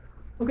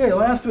Okay,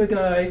 last week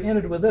I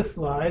ended with this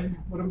slide.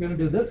 What are we going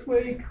to do this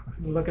week? We're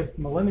going to look at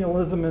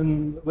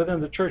millennialism within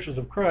the churches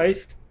of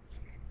Christ,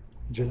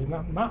 which is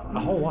not a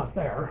whole lot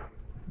there,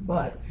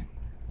 but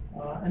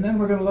and then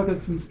we're going to look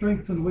at some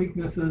strengths and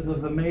weaknesses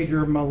of the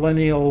major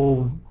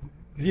millennial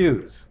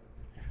views.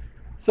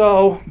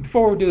 So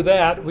before we do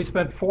that, we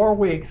spent 4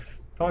 weeks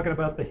talking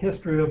about the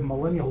history of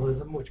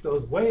millennialism, which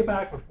goes way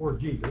back before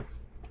Jesus.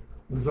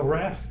 The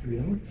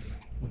Zoroastrians,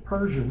 the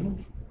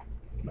Persians,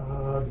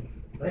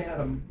 they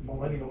had a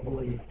millennial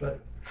belief. But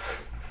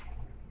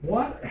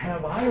what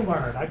have I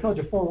learned? I told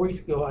you 4 weeks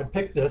ago I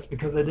picked this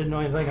because I didn't know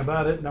anything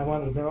about it and I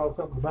wanted to know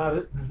something about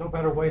it. There's no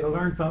better way to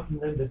learn something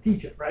than to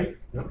teach it, right?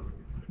 Yep.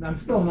 And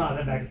I'm still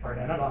not an expert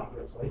in it,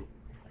 obviously,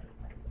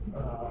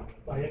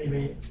 by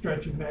any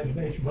stretch of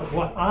imagination. But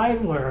what I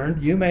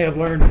learned, you may have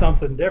learned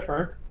something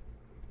different,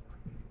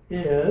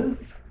 is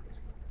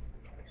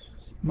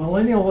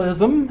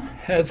millennialism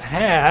has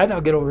had,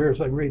 I'll get over here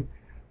so I can read,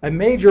 a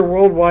major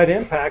worldwide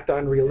impact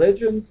on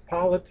religions,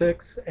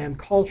 politics, and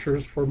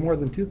cultures for more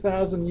than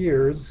 2,000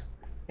 years,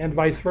 and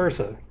vice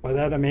versa. By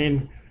that I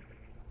mean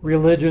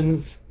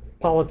religions,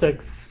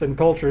 politics, and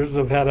cultures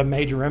have had a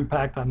major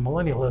impact on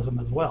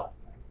millennialism as well.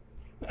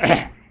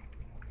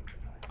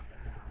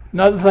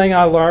 Another thing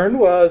I learned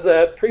was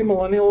that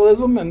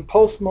premillennialism and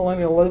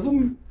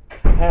postmillennialism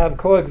have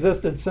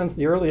coexisted since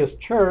the earliest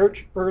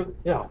church,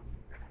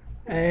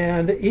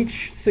 and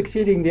each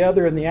succeeding the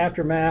other in the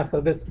aftermath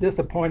of its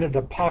disappointed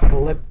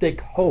apocalyptic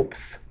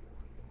hopes.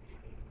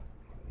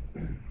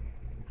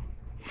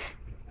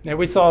 Now,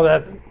 we saw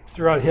that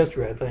throughout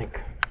history, I think.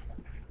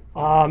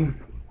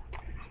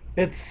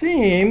 It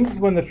seems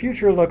when the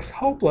future looks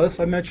hopeless,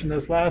 I mentioned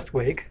this last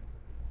week,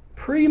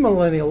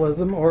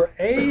 premillennialism or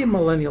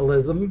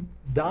amillennialism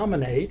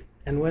dominate,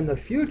 and when the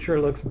future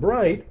looks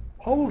bright,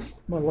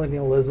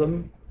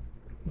 postmillennialism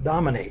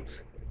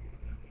dominates.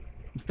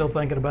 I'm still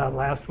thinking about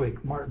last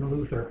week, Martin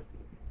Luther.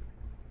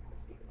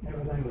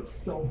 Everything was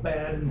so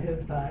bad in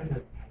his time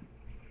that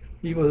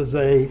he was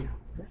an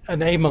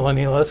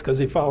amillennialist because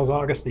he followed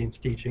Augustine's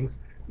teachings.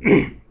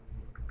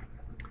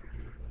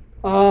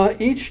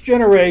 Each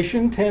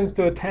generation tends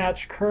to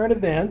attach current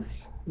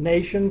events,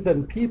 nations,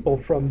 and people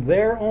from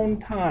their own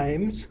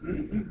times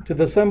to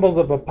the symbols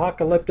of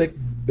apocalyptic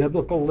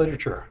biblical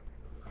literature.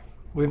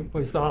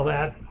 We saw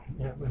that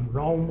when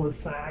Rome was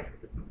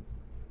sacked,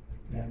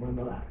 and when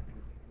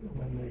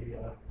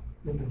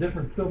the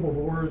different civil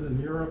wars in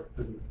Europe,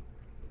 and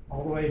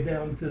all the way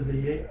down to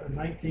the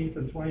 19th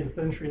and 20th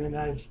century in the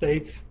United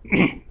States.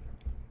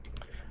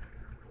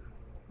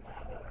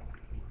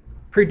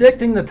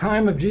 Predicting the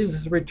time of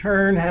Jesus'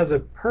 return has a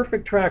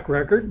perfect track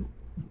record.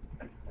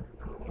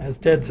 As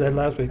Ted said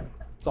last week,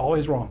 it's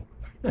always wrong.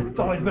 It's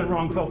always been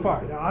wrong so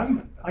far.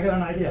 Now I got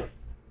an idea.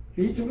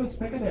 Each of us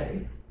pick a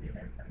day,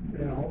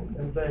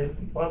 and say,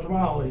 well,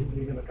 tomorrow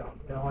he's going to come,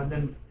 and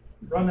then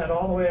run that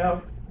all the way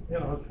out,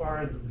 as far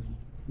as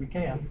we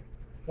can.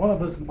 One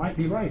of us might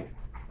be right.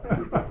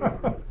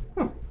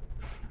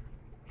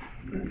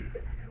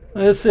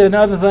 Let's see,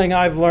 another thing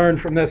I've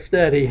learned from this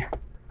study.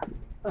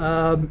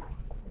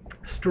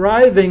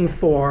 Striving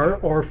for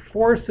or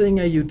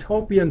forcing a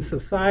utopian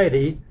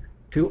society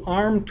to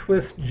arm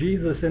twist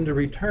Jesus into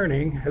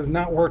returning has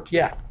not worked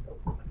yet.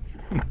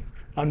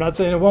 I'm not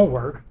saying it won't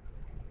work.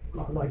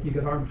 Not like you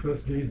could arm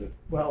twist Jesus.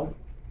 Well,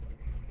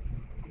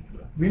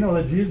 we know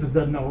that Jesus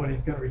doesn't know when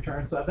he's going to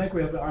return, so I think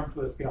we have to arm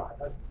twist God.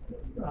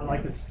 I'd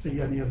like to see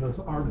any of those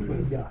arm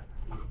twist God.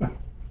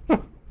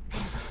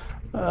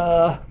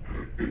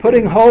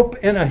 Putting hope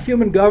in a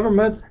human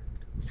government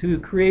to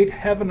create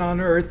heaven on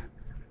earth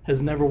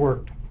has never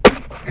worked.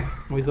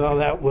 We saw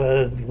that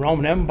with the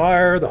Roman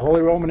Empire, the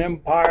Holy Roman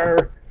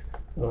Empire,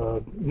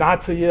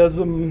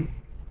 Nazism,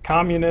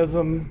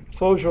 communism,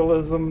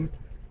 socialism,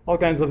 all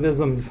kinds of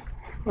isms.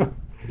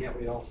 Yeah,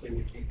 we all seem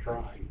to keep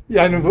trying.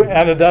 Yeah,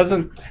 and it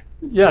doesn't.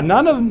 Yeah,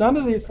 none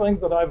of these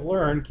things that I've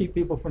learned keep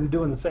people from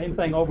doing the same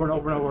thing over and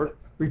over and over,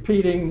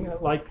 repeating,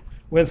 like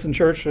Winston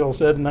Churchill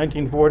said in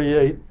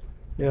 1948.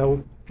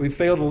 If we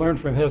fail to learn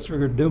from history,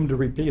 we're doomed to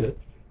repeat it.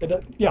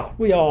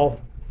 We all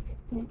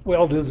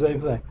do the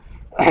same thing.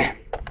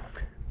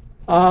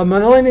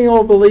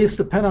 Millennial beliefs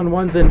depend on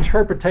one's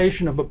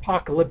interpretation of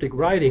apocalyptic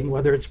writing,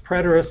 whether it's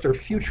preterist or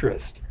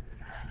futurist.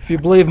 If you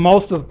believe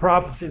most of the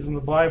prophecies in the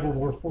Bible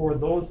were for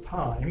those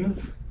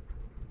times,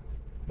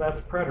 that's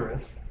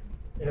preterist.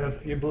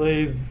 If you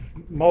believe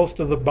most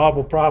of the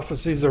Bible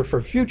prophecies are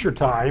for future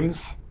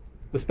times,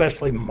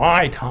 especially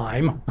my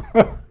time,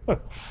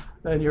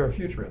 then you're a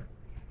futurist.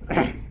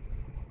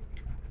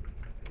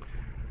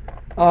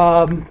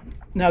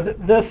 Now,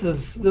 this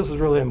is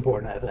really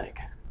important, I think,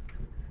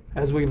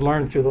 as we've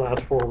learned through the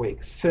last 4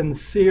 weeks.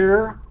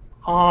 Sincere,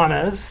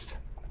 honest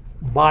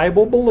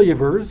Bible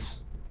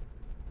believers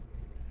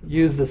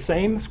use the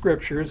same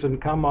scriptures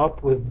and come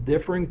up with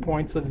differing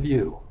points of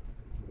view.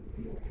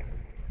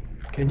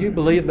 Can you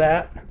believe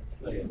that?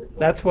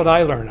 That's what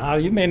I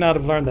learned. You may not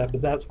have learned that,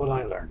 but that's what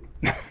I learned.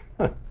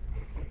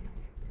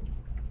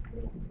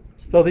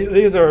 So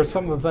these are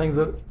some of the things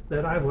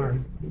that I've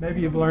learned. Maybe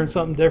you've learned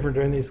something different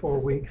during these 4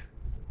 weeks.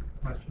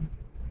 question.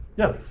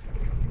 Yes.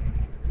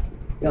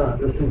 Yeah,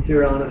 the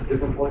sincere, honest,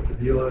 different points of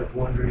view. I was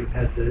wondering,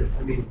 has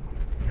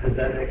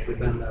that actually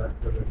been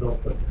the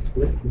result of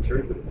splits in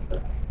churches and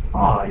stuff?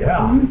 Ah,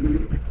 yeah.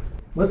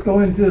 Let's go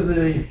into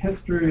the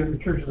history of the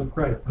Churches of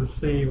Christ. Let's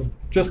see,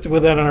 just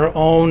within our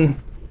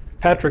own,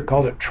 Patrick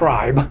called it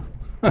tribe.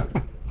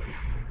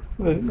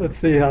 Let's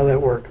see how that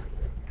works.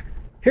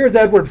 Here's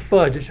Edward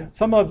Fudge.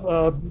 Some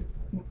of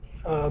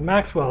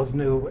Maxwell's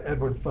knew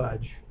Edward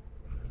Fudge.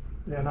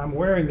 And I'm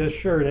wearing this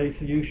shirt,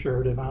 ACU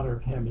shirt, in honor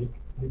of him.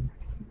 He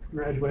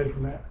graduated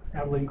from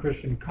Abilene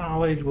Christian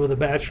College with a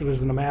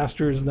bachelor's and a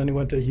master's, and then he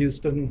went to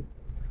Houston,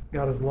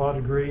 got his law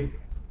degree.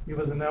 He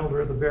was an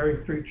elder of the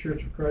Berry Street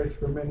Church of Christ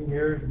for many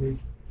years, and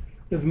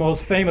his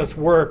most famous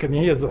work, and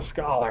he is a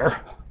scholar,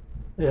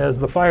 is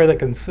The Fire That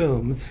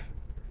Consumes,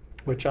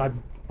 which I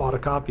bought a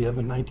copy of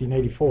in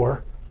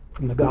 1984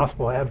 from the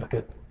Gospel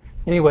Advocate.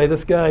 Anyway,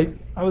 this guy,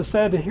 I was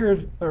sad to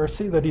hear or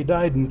see that he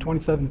died in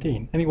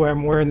 2017. Anyway,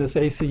 I'm wearing this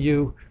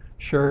ACU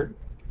shirt.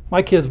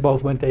 My kids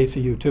both went to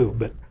ACU too,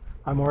 but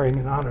I'm wearing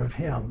in honor of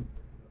him.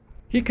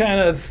 He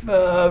kind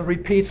of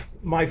repeats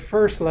my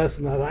first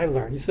lesson that I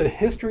learned. He said,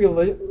 history,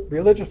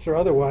 religious or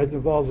otherwise,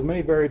 involves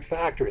many varied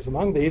factors.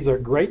 Among these are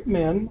great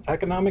men,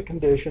 economic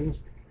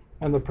conditions,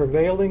 and the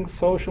prevailing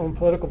social and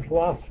political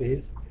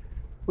philosophies,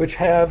 which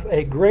have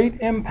a great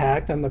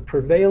impact on the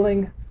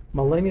prevailing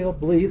millennial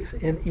beliefs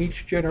in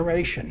each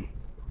generation.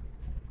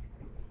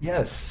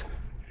 Yes.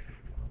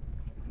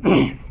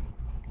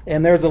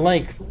 And there's a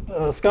link.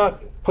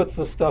 Scott puts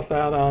the stuff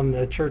out on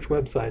the church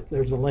website.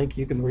 There's a link.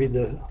 You can read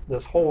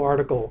this whole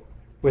article,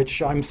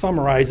 which I'm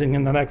summarizing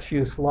in the next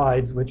few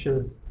slides, which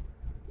is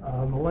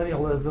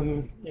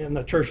Millennialism in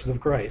the Churches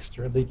of Christ,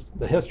 or at least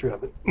the history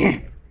of it.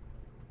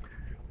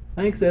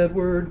 Thanks,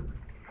 Edward.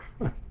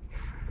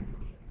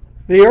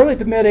 The early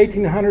to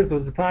mid-1800s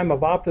was a time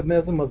of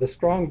optimism with a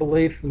strong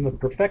belief in the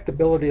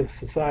perfectibility of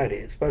society,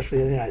 especially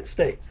in the United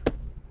States.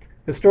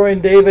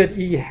 Historian David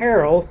E.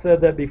 Harrell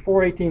said that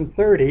before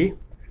 1830,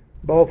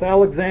 both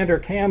Alexander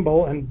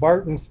Campbell and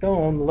Barton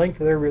Stone linked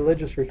their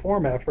religious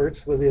reform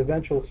efforts with the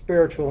eventual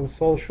spiritual and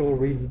social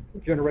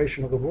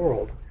regeneration of the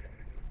world.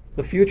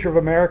 The future of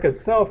America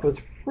itself was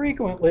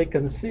frequently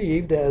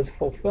conceived as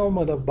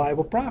fulfillment of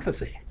Bible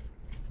prophecy.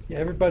 See,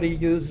 everybody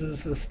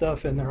uses this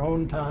stuff in their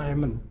own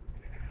time. And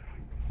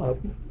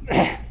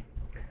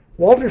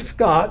Walter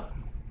Scott,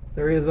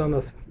 there he is on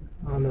the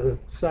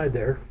side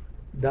there,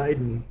 died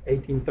in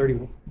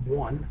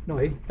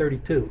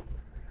 1832,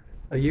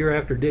 a year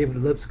after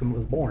David Lipscomb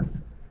was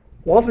born.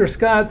 Walter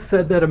Scott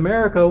said that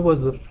America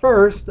was the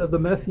first of the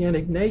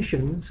Messianic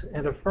nations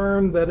and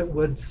affirmed that it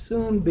would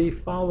soon be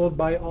followed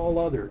by all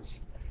others.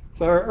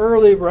 So our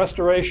early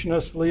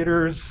restorationist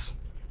leaders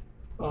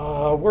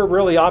were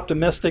really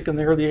optimistic in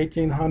the early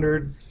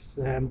 1800s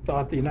and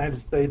thought the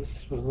United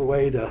States was the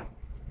way to,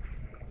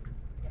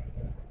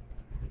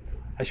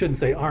 I shouldn't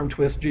say arm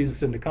twist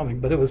Jesus into coming,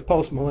 but it was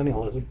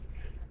post-millennialism.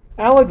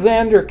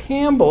 Alexander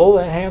Campbell,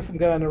 the handsome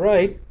guy on the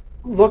right,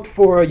 looked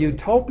for a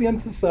utopian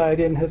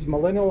society, and his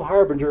Millennial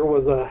Harbinger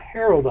was a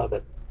herald of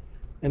it.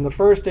 In the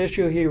first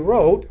issue he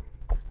wrote,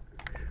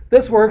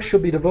 "This work shall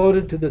be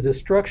devoted to the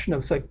destruction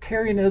of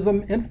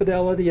sectarianism,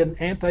 infidelity,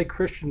 and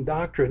anti-Christian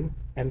doctrine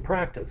and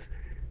practice.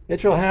 It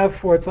shall have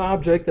for its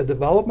object the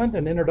development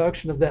and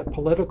introduction of that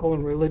political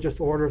and religious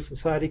order of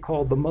society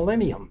called the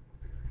Millennium,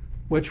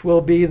 which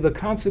will be the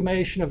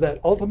consummation of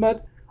that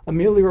ultimate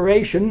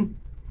amelioration,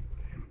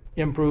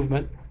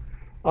 improvement,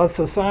 of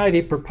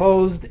society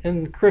proposed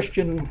in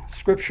Christian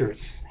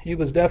scriptures." He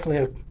was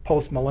definitely a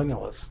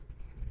post-millennialist.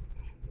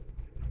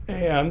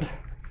 And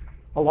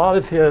a lot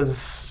of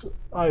his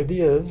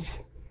ideas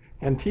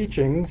and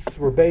teachings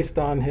were based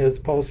on his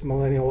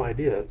post-millennial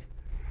ideas.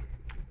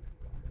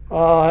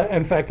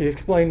 In fact, he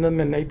explained them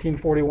in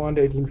 1841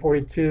 to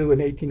 1842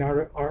 in 18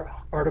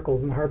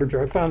 articles in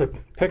Harbinger. I found a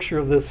picture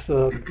of this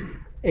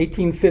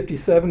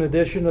 1857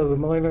 edition of the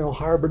Millennial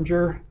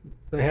Harbinger.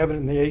 They have it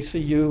in the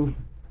ACU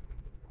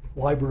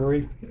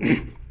library.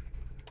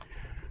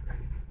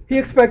 He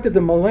expected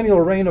the millennial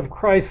reign of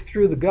Christ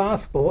through the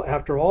gospel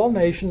after all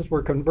nations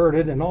were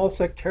converted and all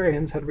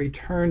sectarians had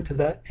returned to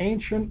the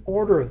ancient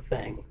order of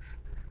things.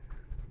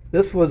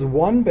 This was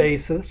one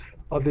basis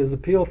of his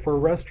appeal for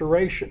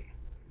restoration.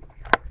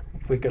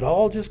 If we could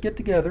all just get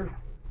together,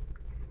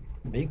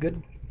 be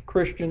good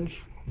Christians,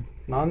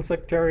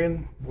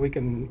 non-sectarian, we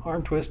can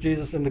arm twist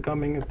Jesus into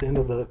coming at the end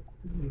of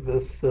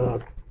this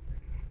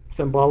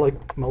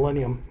symbolic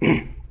millennium.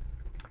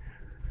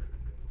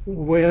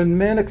 When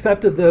men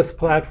accepted this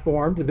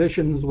platform,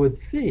 divisions would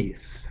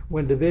cease.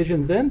 When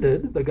divisions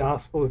ended, the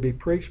gospel would be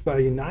preached by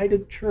a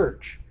united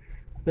church.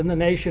 Then the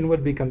nation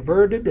would be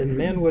converted and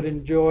men would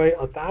enjoy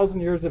 1,000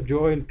 years of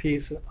joy and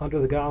peace under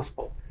the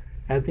gospel.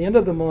 At the end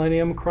of the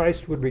millennium,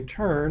 Christ would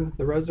return,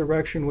 the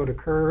resurrection would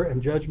occur,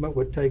 and judgment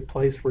would take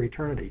place for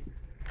eternity.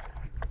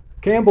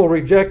 Campbell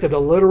rejected a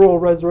literal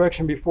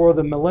resurrection before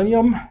the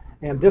millennium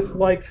and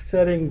disliked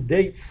setting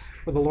dates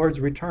for the Lord's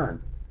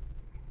return.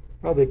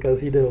 Probably because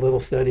he did a little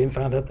study and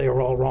found out they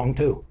were all wrong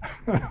too.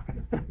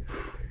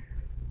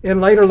 In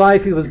later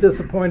life, he was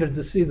disappointed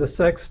to see the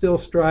sect still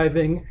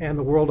striving and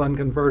the world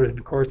unconverted.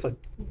 Of course,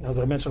 as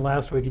I mentioned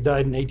last week, he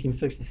died in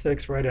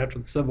 1866, right after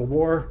the Civil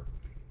War.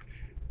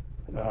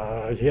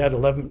 He had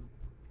 11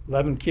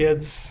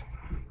 kids.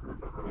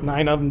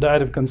 9 of them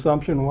died of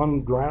consumption,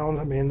 1 drowned.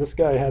 I mean, this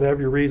guy had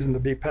every reason to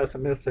be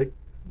pessimistic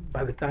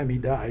by the time he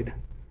died.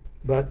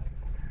 But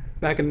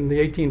back in the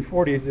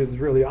 1840s, he was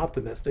really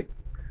optimistic,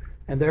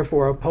 and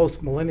therefore a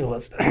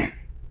post-millennialist.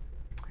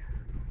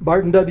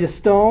 Barton W.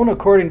 Stone,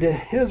 according to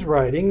his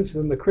writings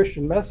in the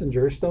Christian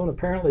Messenger, Stone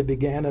apparently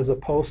began as a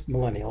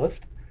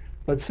post-millennialist,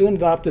 but soon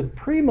adopted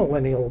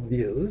premillennial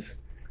views.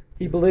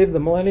 He believed the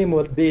millennium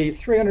would be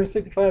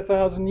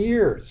 365,000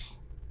 years.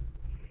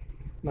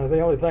 Now,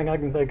 the only thing I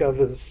can think of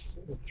is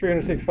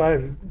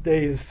 365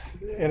 days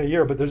in a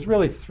year, but there's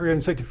really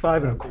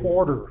 365 and a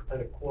quarter.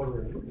 And a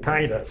quarter.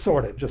 Kind of,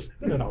 sort of, just,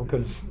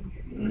 because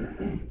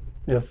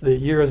if the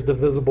year is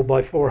divisible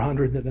by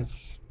 400, then it's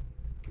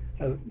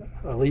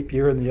a leap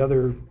year and the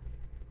other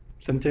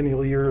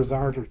centennial years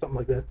aren't, or something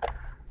like that.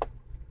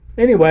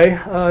 Anyway,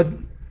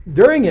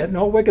 during it,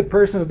 no wicked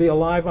person would be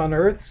alive on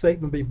earth,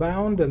 Satan would be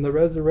bound, and the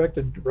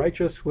resurrected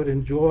righteous would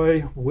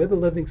enjoy with the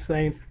living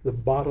saints the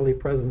bodily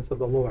presence of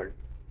the Lord.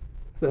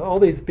 So all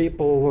these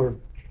people were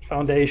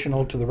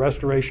foundational to the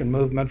restoration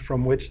movement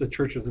from which the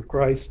Churches of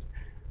Christ,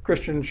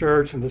 Christian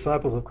Church, and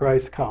Disciples of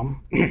Christ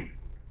come.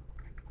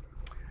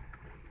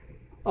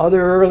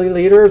 Other early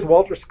leaders,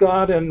 Walter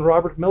Scott and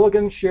Robert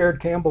Milligan, shared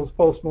Campbell's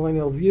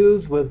postmillennial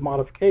views with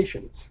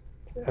modifications.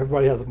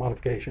 Everybody has a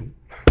modification.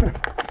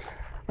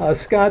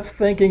 Scott's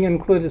thinking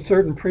included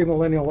certain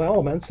premillennial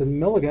elements, and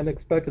Milligan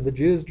expected the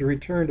Jews to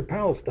return to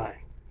Palestine.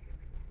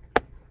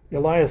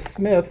 Elias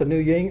Smith, a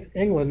New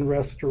England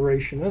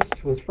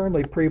restorationist, was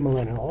firmly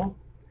premillennial.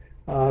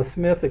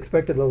 Smith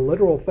expected a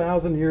literal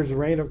 1,000 years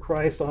reign of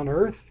Christ on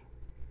earth,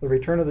 the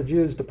return of the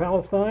Jews to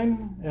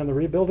Palestine, and the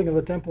rebuilding of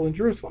the temple in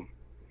Jerusalem.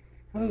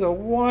 There's a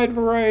wide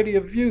variety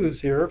of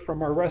views here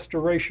from our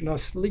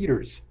restorationist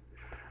leaders.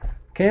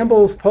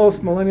 Campbell's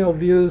postmillennial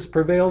views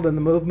prevailed in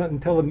the movement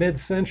until the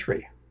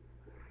mid-century.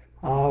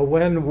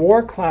 When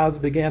war clouds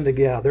began to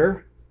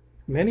gather,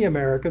 many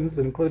Americans,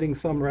 including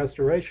some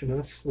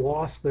restorationists,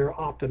 lost their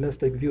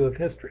optimistic view of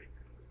history.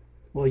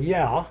 Well,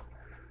 yeah,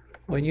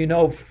 when you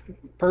know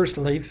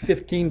personally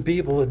 15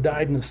 people had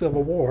died in the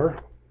Civil War,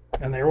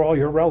 and they were all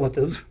your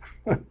relatives.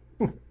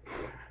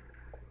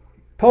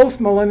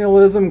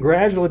 Postmillennialism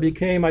gradually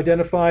became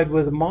identified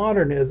with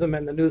modernism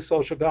and the new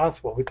social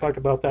gospel. We talked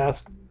about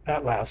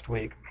that last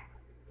week.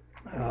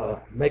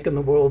 Making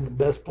the world the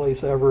best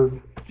place ever.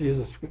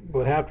 Jesus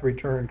would have to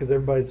return because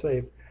everybody's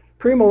saved.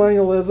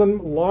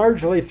 Premillennialism,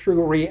 largely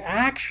through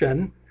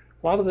reaction,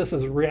 a lot of this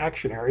is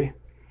reactionary,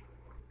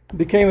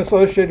 became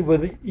associated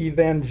with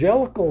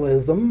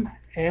evangelicalism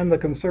and the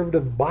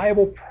conservative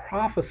Bible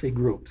prophecy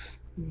groups.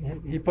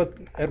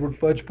 Edward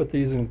Fudge put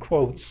these in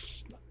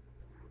quotes.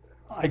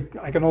 I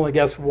can only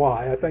guess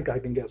why. I think I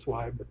can guess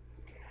why. But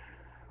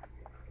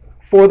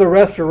for the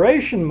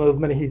Restoration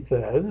movement, he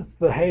says,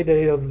 the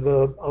heyday of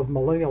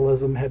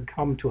millennialism had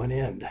come to an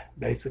end,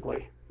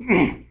 basically.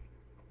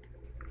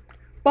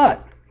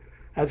 But,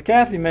 as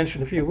Kathy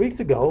mentioned a few weeks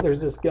ago,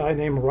 there's this guy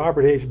named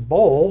Robert H.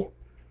 Bohl,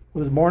 who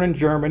was born in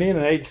Germany, and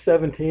at age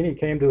 17 he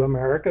came to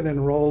America and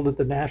enrolled at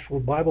the Nashville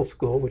Bible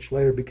School, which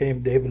later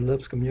became David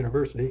Lipscomb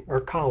University,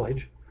 or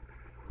college.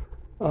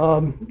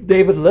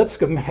 David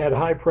Lipscomb had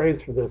high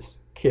praise for this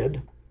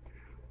kid.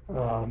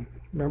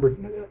 Remember,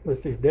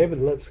 let's see,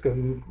 David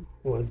Lipscomb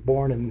was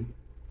born in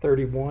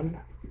 31.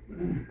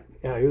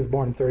 Yeah, he was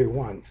born in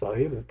 31, so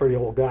he was a pretty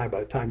old guy by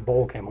the time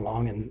Bohl came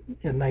along in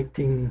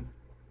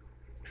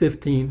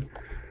 1915.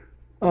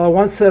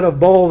 Once said of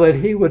Bohl that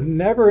he would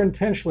never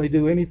intentionally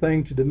do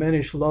anything to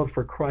diminish love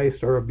for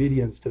Christ or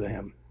obedience to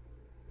him.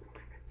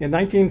 In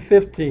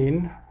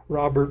 1915,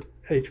 Robert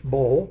H.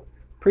 Bohl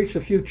preached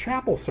a few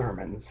chapel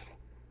sermons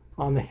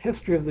on the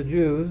history of the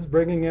Jews,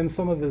 bringing in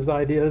some of his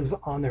ideas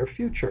on their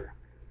future.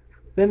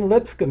 Then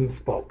Lipscomb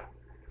spoke.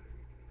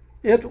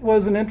 It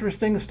was an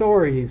interesting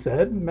story, he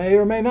said, may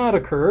or may not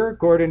occur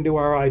according to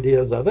our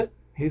ideas of it.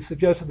 He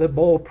suggested that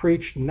Bohl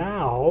preached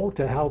now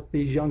to help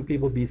these young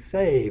people be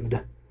saved.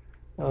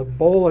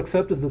 Bohl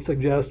accepted the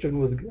suggestion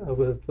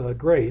with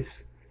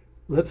grace.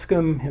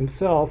 Lipscomb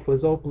himself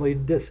was openly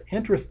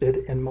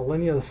disinterested in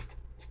millennialist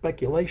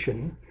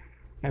speculation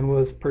and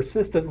was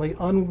persistently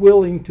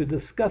unwilling to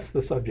discuss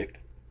the subject.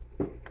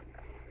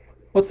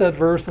 What's that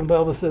verse in the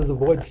Bible that says,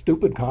 avoid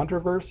stupid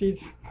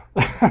controversies?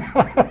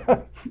 I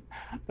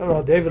don't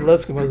know, David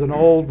Lipscomb was an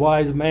old,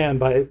 wise man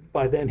by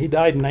then. He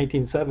died in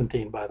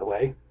 1917, by the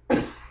way.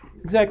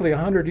 Exactly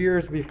 100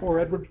 years before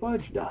Edward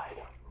Fudge died.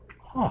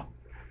 Huh.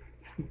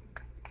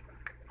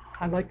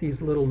 I like these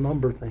little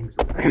number things.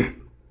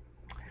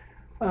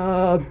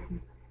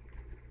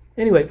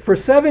 Anyway, for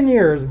 7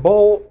 years,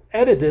 Bohl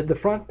edited the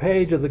front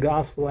page of the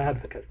Gospel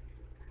Advocate.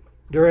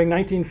 During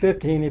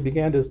 1915, he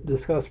began to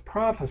discuss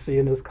prophecy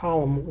in his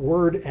column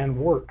Word and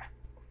Work.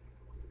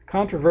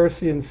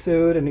 Controversy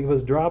ensued, and he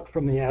was dropped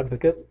from the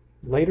Advocate.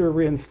 later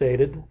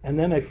reinstated, and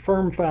then a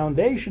Firm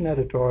Foundation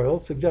editorial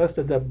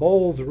suggested that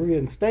Bowles'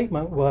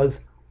 reinstatement was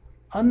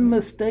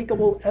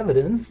unmistakable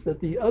evidence that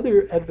the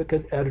other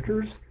Advocate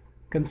editors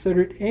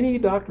considered any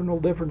doctrinal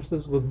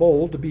differences with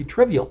Bowles to be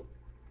trivial.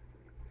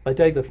 So I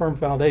take the Firm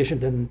Foundation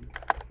didn't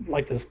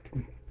like this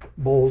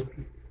Bowles'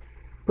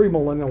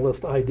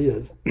 premillennialist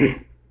ideas.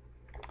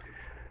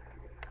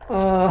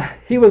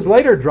 He was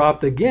later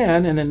dropped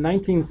again, and in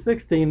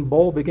 1916,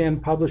 Bowles began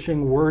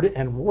publishing Word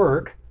and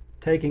Work,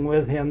 taking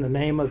with him the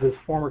name of his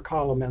former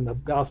column in the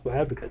Gospel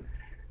Advocate.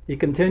 He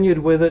continued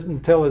with it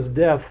until his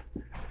death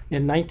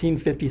in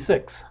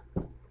 1956.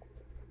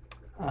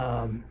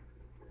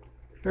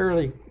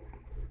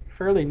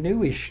 Fairly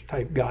newish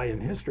type guy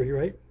in history,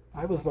 right?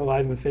 I was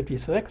alive in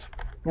 56,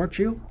 weren't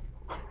you?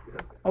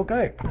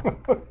 Okay.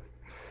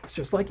 It's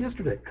just like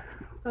yesterday.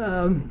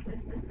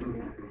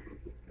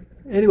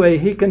 Anyway,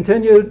 he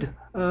continued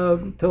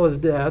till his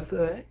death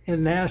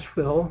in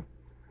Nashville.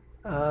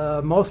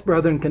 Most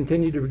brethren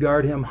continued to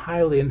regard him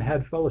highly and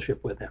had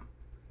fellowship with him.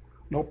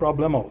 No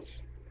problemos.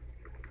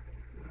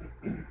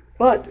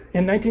 But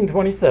in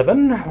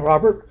 1927,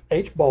 Robert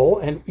H.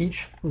 Bowles and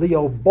H.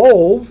 Leo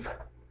Bowles,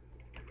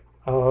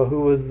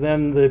 who was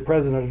then the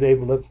president of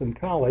David Lipson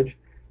College,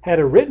 had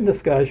a written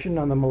discussion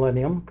on the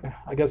millennium,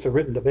 I guess a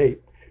written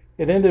debate.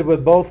 It ended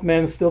with both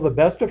men still the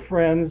best of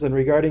friends and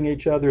regarding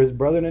each other as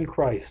brethren in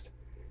Christ.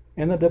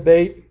 In the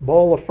debate,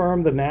 Bowles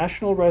affirmed the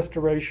national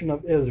restoration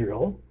of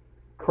Israel,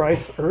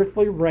 Christ's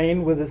earthly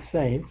reign with his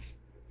saints,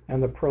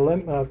 and the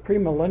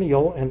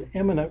premillennial and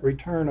imminent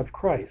return of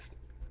Christ.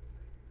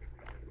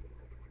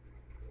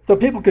 So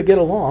people could get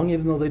along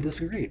even though they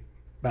disagreed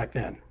back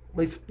then, at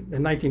least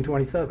in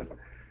 1927.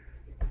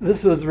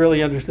 This was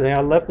really interesting.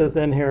 I left this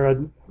in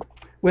here.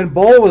 When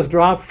Bowles was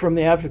dropped from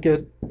the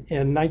Advocate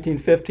in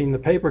 1915, the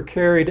paper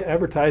carried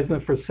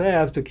advertisement for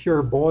salves to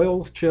cure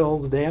boils,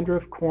 chills,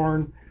 dandruff,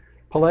 corn,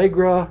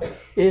 pellagra,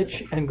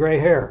 itch, and gray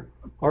hair.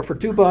 Or for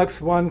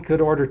 $2, one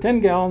could order 10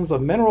 gallons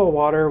of mineral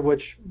water,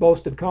 which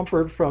boasted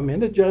comfort from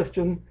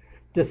indigestion,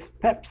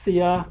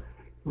 dyspepsia,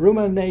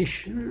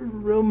 rheumatism,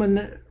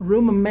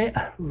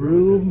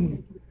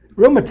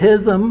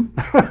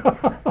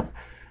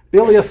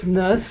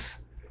 biliousness,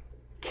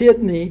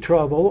 kidney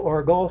trouble,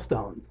 or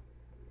gallstones.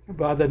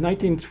 By the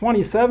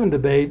 1927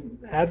 debate,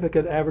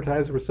 Advocate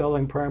advertisers were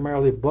selling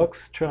primarily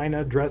books,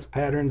 china, dress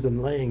patterns,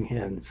 and laying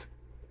hens.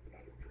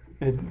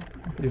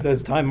 He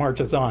says time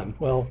marches on.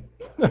 Well,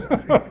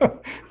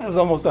 that was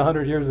almost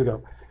 100 years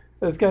ago.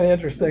 It's kind of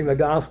interesting. The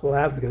Gospel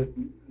Advocate,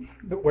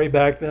 way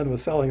back then,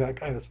 was selling that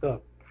kind of stuff.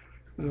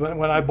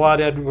 When I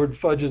bought Edward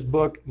Fudge's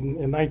book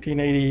in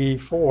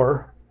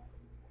 1984,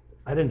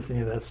 I didn't see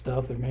any of that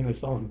stuff. They're mainly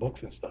selling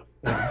books and stuff.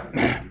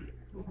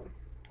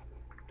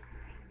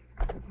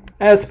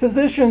 As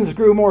positions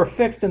grew more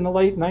fixed in the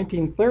late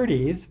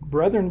 1930s,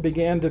 brethren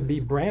began to be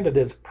branded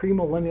as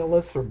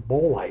premillennialists or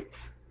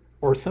Bowleites,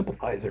 or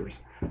sympathizers.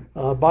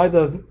 By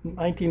the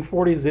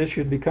 1940s, the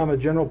issue had become a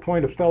general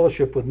point of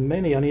fellowship with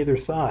many on either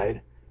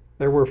side.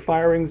 There were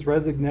firings,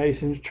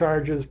 resignations,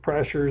 charges,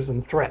 pressures,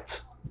 and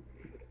threats.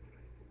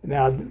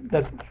 Now,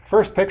 that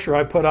first picture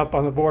I put up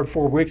on the board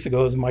 4 weeks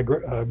ago is my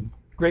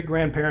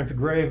great-grandparents'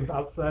 grave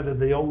outside of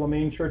the Old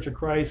Lamine Church of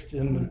Christ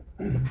in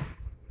the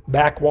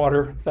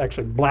backwater. It's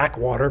actually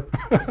Blackwater,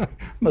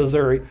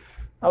 Missouri,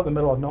 out in the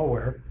middle of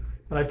nowhere.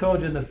 And I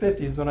told you in the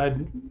 50s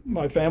when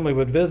my family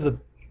would visit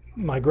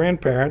my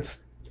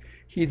grandparents,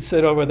 he'd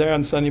sit over there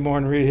on Sunday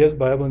morning and read his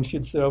Bible, and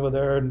she'd sit over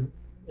there in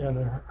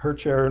her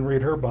chair and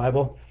read her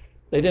Bible.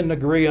 They didn't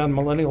agree on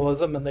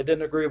millennialism, and they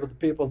didn't agree with the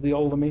people of the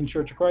Old Lamine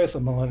Church of Christ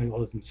on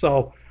millennialism.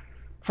 So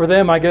for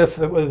them, I guess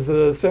it was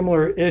a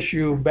similar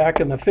issue back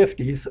in the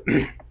 50s.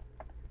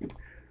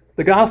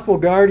 The Gospel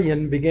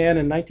Guardian began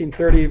in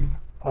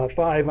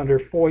 1935 under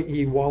Foy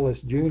E.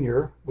 Wallace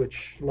Jr.,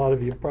 which a lot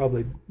of you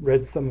probably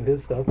read some of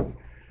his stuff,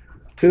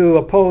 to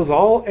oppose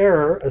all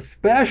error,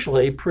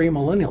 especially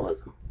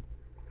premillennialism.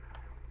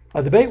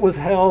 A debate was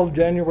held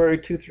January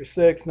 2 through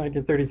 6,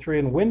 1933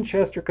 in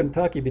Winchester,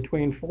 Kentucky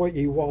between Foy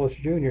E. Wallace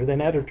Jr., then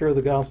editor of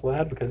the Gospel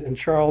Advocate, and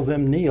Charles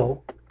M.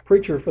 Neal,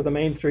 preacher for the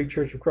Main Street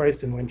Church of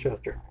Christ in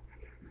Winchester.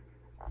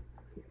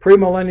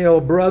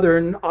 Premillennial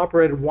brethren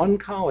operated one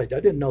college. I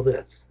didn't know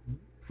this.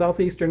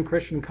 Southeastern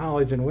Christian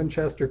College in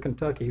Winchester,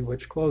 Kentucky,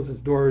 which closed its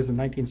doors in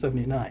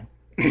 1979.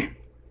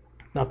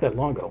 Not that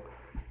long ago.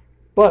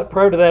 But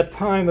prior to that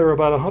time, there were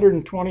about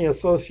 120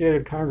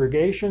 associated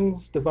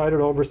congregations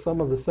divided over some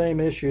of the same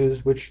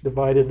issues which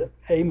divided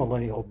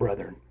amillennial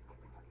brethren.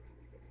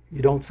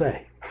 You don't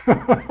say.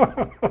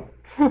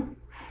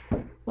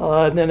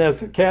 And then,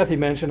 as Kathy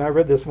mentioned, I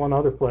read this one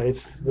other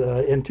place.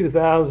 In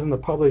 2000, the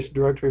published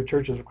Directory of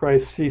Churches of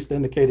Christ ceased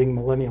indicating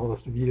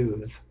millennialist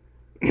views.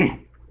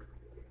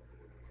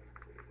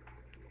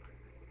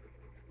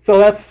 So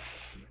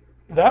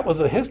that was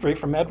a history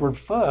from Edward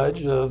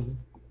Fudge of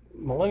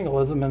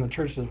millennialism in the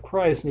Churches of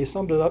Christ, and he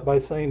summed it up by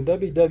saying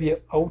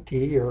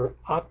WWOT, or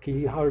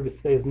Oti, however you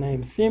say his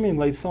name,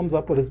 seemingly sums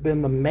up what has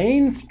been the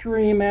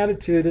mainstream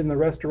attitude in the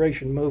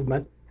Restoration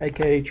movement,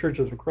 aka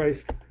Churches of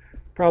Christ,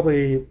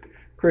 probably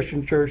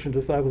Christian church and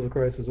disciples of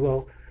Christ as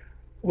well,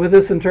 with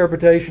this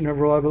interpretation of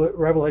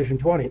Revelation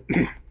 20.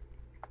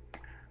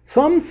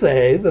 Some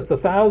say that the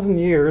 1,000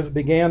 years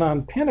began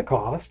on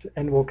Pentecost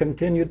and will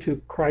continue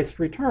to Christ's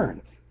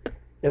returns.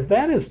 If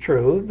that is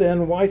true,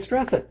 then why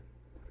stress it?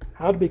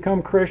 How to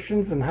become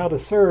Christians and how to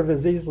serve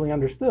is easily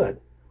understood.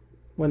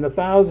 When the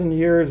 1,000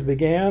 years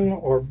began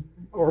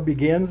or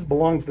begins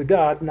belongs to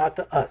God, not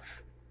to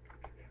us.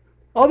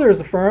 Others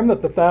affirm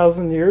that the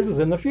 1,000 years is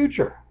in the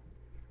future.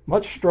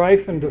 Much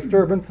strife and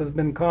disturbance has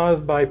been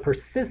caused by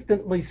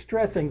persistently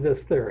stressing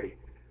this theory.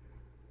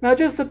 Now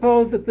just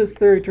suppose that this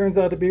theory turns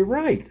out to be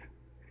right.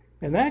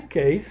 In that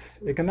case,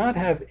 it cannot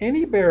have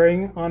any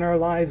bearing on our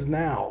lives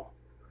now.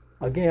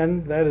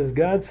 Again, that is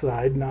God's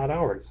side, not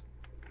ours.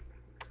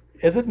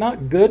 Is it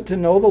not good to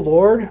know the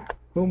Lord,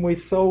 whom we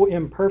so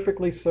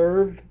imperfectly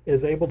serve,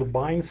 is able to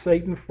bind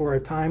Satan for a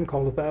time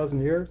called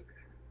 1,000 years?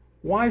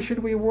 Why should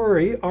we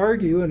worry,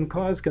 argue, and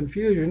cause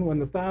confusion when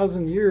the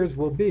 1,000 years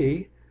will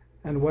be,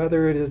 and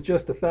whether it is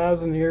just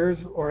 1,000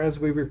 years or as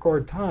we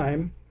record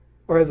time,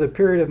 or as a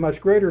period of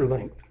much greater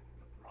length?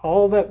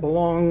 All that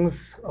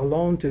belongs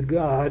alone to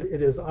God.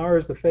 It is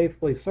ours to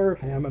faithfully serve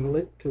him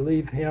and to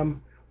leave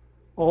him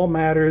all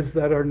matters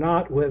that are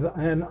not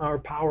within our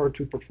power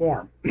to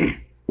perform.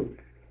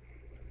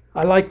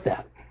 I like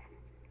that.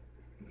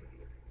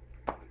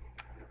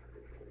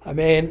 I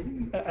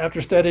mean,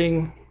 after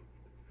studying,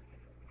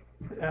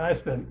 and I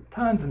spent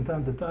tons and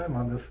tons of time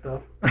on this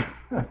stuff,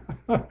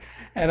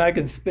 and I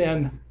could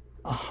spend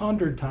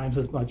 100 times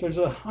as much. There's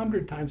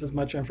 100 times as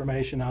much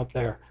information out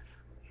there.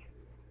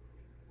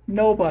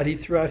 Nobody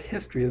throughout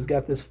history has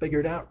got this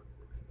figured out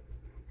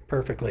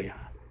perfectly.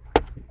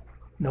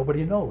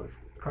 Nobody knows.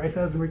 Christ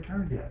hasn't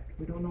returned yet.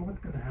 We don't know what's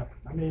going to happen.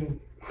 I mean,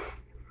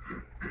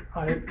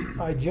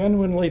 I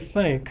genuinely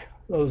think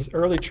those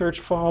early church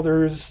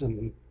fathers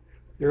and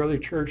the early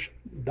church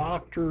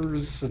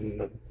doctors and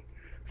the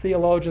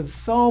theologians,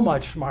 so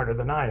much smarter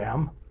than I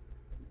am,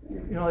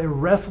 you know, they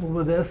wrestled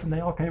with this and they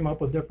all came up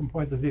with different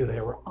points of view.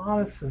 They were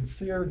honest,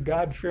 sincere,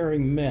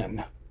 God-fearing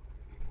men.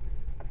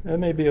 There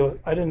may be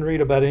I didn't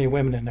read about any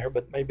women in there,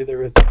 but maybe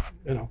there is,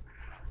 you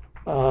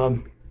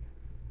know.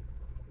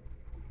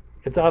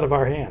 It's out of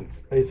our hands,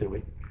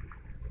 basically.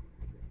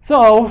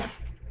 So,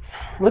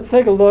 let's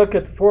take a look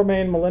at the four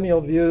main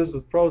millennial views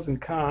with pros and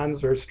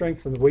cons, or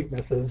strengths and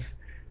weaknesses.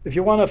 If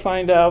you want to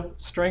find out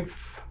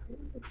strengths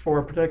for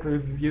a particular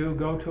view,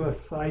 go to a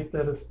site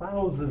that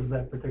espouses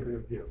that particular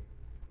view.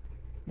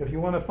 If you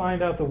want to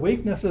find out the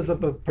weaknesses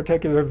of a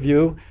particular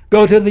view,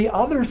 go to the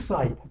other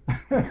site.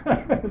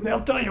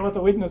 They'll tell you what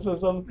the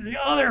weaknesses of the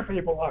other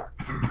people are.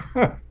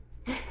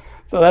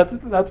 So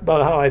that's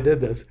about how I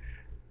did this.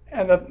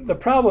 And the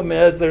problem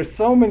is there's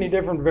so many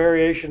different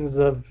variations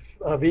of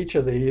each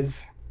of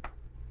these.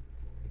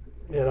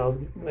 You know,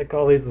 they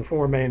call these the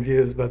four main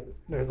views, but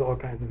there's all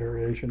kinds of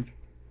variations.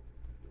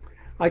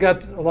 I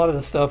got a lot of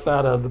the stuff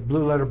out of the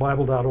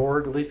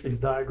blueletterbible.org, at least these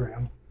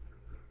diagrams.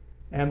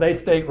 And they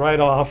state right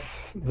off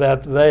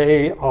that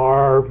they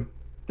are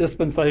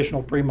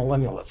dispensational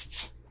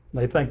premillennialists.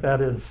 They think that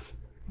is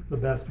the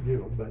best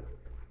view, but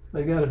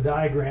they've got a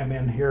diagram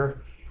in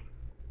here.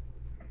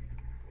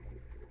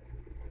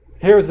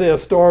 Here's the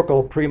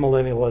historical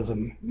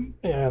premillennialism.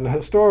 And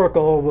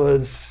historical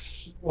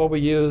was what we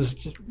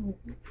used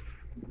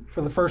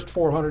for the first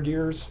 400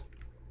 years,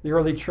 the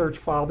early church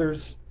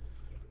fathers.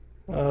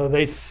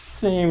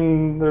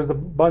 There's a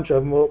bunch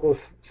of them. We'll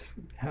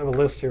have a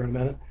list here in a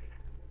minute.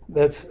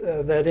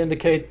 That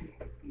indicate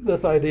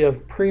this idea of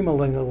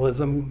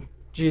premillennialism,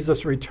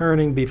 Jesus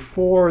returning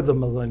before the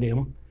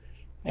millennium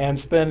and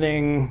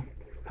spending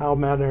how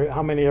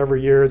many ever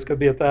years, could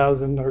be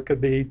 1,000 or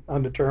could be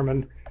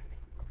undetermined,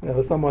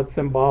 somewhat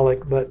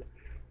symbolic, but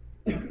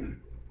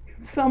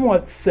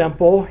somewhat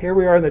simple. Here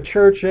we are in the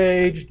church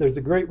age. There's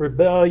a great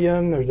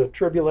rebellion. There's a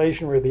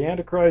tribulation where the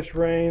Antichrist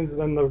reigns.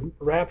 Then the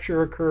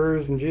rapture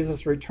occurs and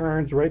Jesus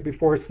returns right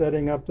before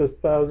setting up this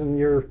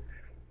 1,000-year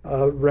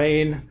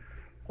reign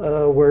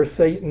where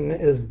Satan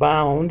is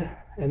bound.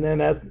 And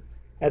then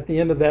at the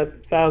end of that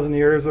 1,000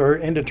 years or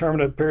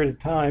indeterminate period of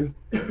time,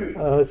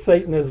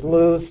 Satan is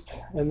loosed.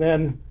 And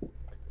then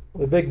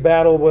the big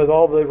battle with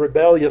all the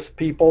rebellious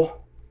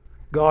people,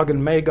 Gog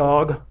and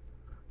Magog,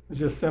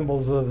 just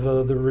symbols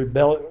of the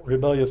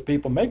rebellious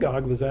people.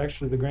 Magog was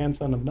actually the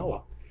grandson of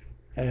Noah,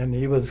 and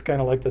he was kind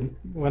of like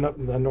went up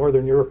in the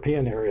northern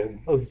European area.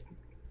 Those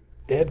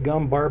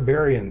dead-gum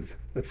barbarians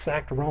that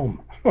sacked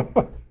Rome.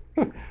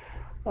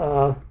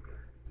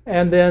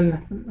 And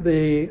then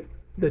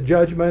the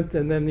judgment,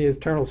 and then the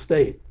eternal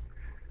state.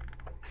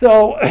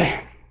 So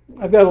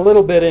I've got a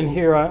little bit in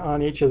here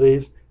on each of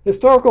these.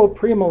 Historical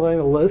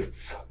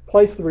premillennialists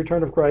place the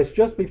return of Christ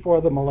just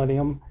before the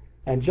millennium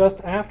and just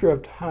after a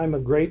time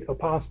of great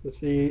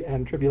apostasy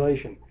and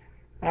tribulation.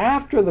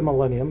 After the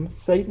millennium,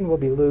 Satan will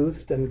be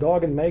loosed and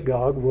Gog and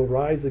Magog will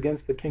rise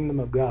against the kingdom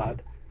of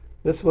God.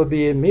 This will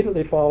be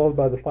immediately followed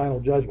by the final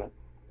judgment.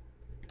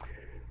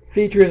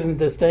 Features and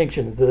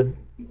distinctions,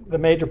 the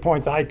major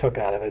points I took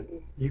out of it.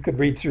 You could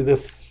read through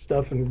this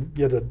stuff and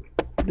get a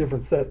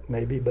different set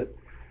maybe, but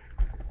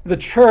The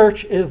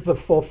church is the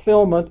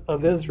fulfillment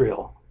of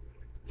Israel.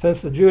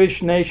 Since the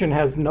Jewish nation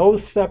has no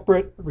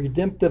separate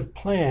redemptive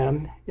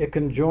plan, it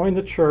can join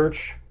the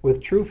church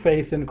with true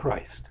faith in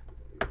Christ.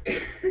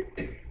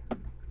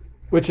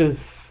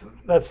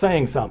 That's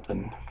saying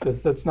something,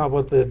 because that's not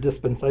what the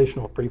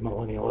dispensational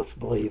premillennialists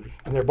believe,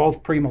 and they're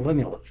both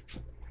premillennialists.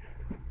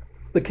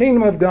 The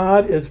kingdom of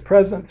God is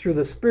present through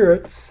the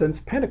Spirit since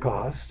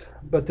Pentecost,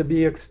 but to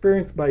be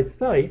experienced by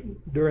sight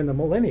during the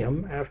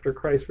millennium after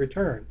Christ's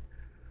return.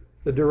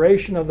 The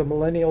duration of the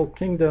millennial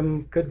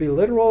kingdom could be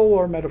literal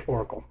or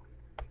metaphorical.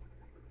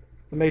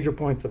 The major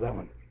points of that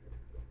one.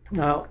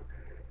 Now,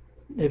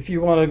 if you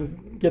want to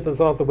get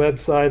this off the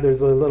website,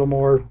 there's a little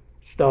more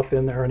stuff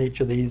in there on each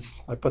of these.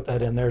 I put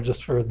that in there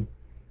just for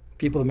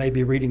people that may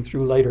be reading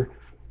through later.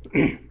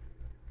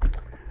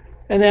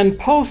 And then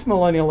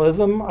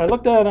post-millennialism, I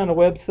looked at on a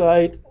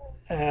website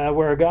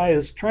where a guy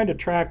is trying to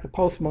track the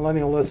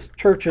post-millennialist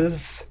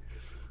churches.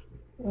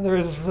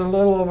 There's a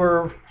little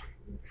over,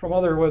 from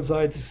other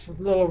websites,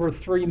 a little over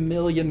 3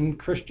 million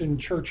Christian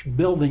church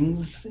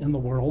buildings in the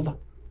world.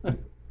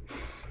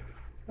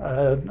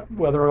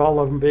 Whether all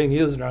of them being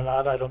used or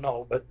not, I don't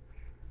know. But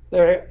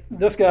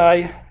this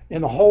guy,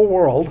 in the whole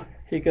world,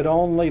 he could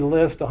only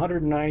list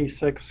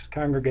 196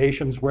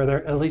 congregations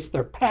where at least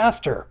their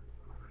pastor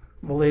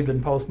believed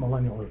in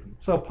postmillennialism.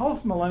 So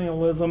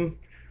postmillennialism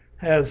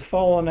has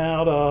fallen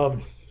out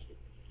of,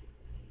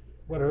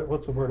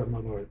 what's the word I'm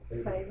looking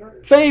for?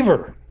 Favor.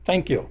 Favor.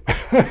 Thank you.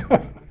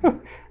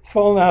 It's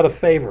fallen out of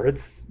favor.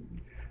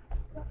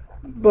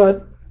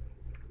 But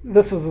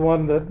this is the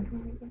one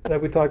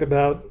that we talk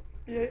about.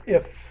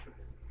 If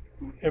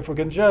we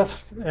can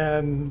just,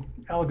 and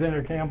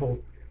Alexander Campbell,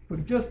 we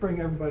can just bring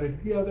everybody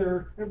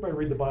together, everybody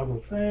read the Bible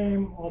the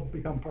same, all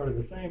become part of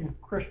the same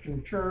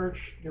Christian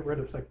church, get rid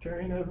of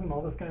sectarianism,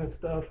 all this kind of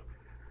stuff.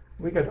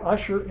 We could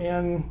usher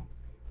in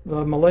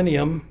the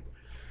millennium.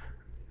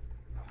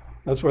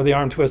 That's where the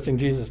arm twisting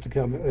Jesus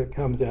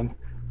comes in.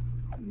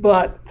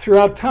 But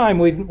throughout time,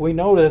 we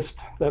noticed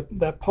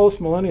that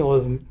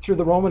post-millennialism, through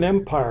the Roman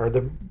Empire,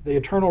 the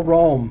eternal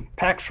Rome,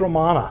 Pax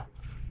Romana,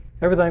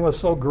 everything was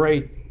so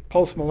great.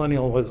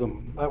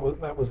 Post-millennialism,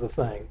 that was the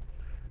thing.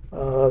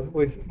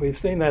 We've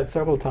seen that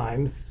several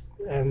times,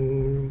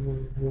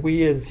 and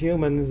we as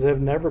humans have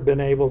never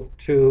been able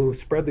to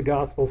spread the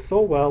gospel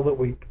so well that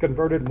we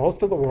converted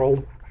most of the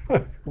world.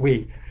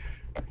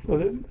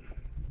 So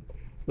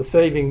the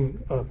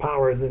saving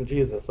power is in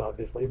Jesus,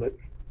 obviously, but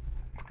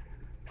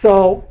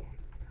so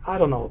I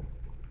don't know.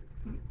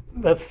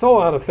 That's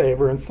so out of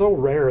favor and so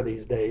rare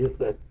these days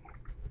that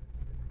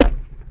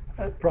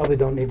I probably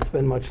don't need to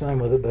spend much time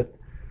with it. But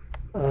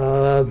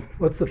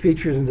what's the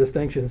features and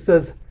distinctions? It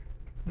says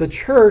the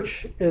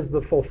church is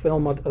the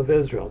fulfillment of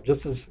Israel,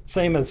 just as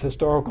same as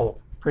historical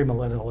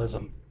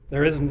premillennialism.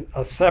 There isn't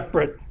a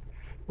separate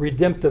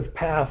redemptive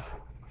path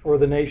for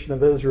the nation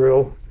of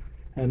Israel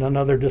and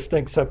another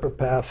distinct separate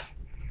path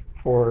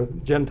for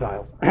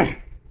Gentiles.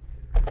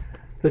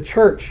 The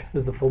church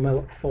is the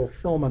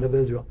fulfillment of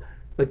Israel.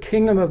 The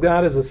kingdom of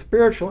God is a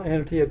spiritual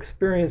entity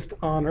experienced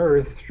on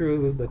earth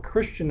through the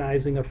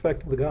Christianizing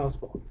effect of the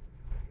gospel.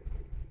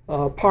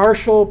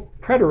 Partial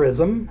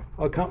preterism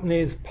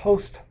accompanies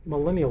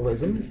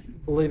post-millennialism,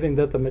 believing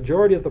that the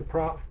majority of the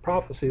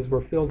prophecies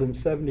were filled in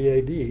 70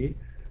 AD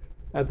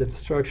at the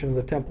destruction of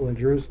the temple in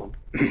Jerusalem,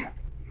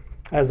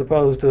 as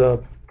opposed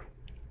to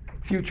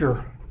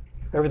future,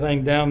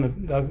 everything down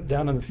in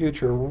the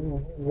future,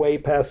 way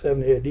past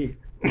 70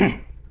 AD.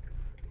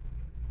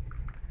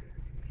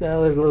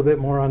 So there's a little bit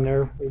more on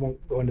there. We won't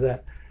go into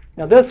that.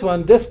 Now this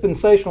one,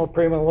 dispensational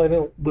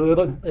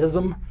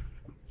premillennialism,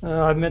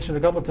 I've mentioned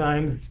a couple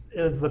times,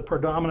 is the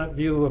predominant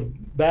view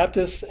of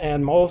Baptists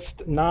and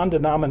most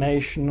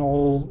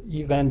non-denominational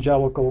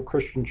evangelical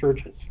Christian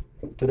churches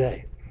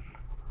today.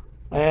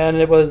 And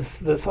it was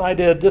this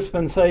idea of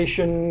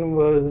dispensation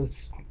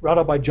was brought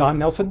up by John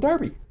Nelson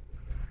Darby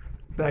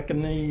back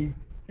in the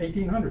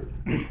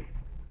 1800s.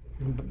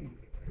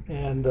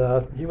 And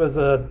he was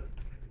an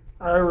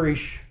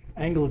Irish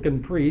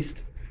Anglican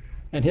priest,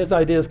 and his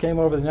ideas came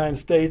over the United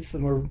States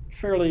and were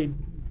fairly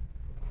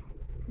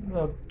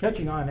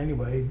catching on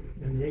anyway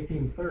in the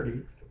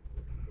 1830s.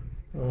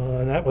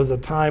 And that was a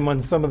time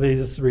when some of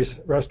these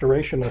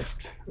restorationist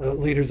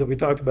leaders that we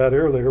talked about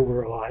earlier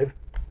were alive,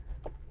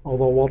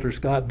 although Walter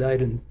Scott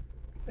died in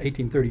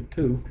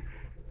 1832.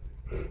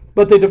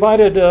 But they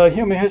divided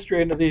human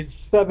history into these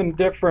 7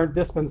 different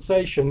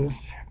dispensations.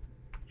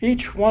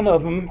 Each one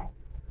of them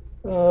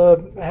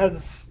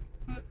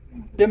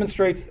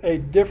demonstrates a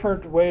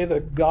different way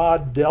that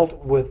God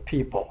dealt with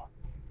people.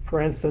 For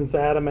instance,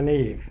 Adam and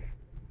Eve.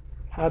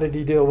 How did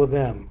he deal with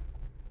them?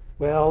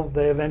 Well,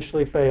 they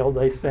eventually failed.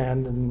 They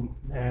sinned,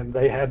 and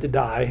they had to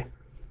die.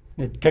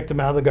 It kicked them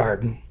out of the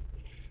garden.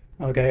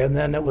 Okay, and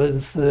then it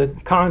was the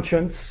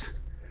conscience.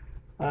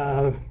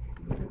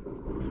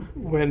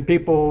 When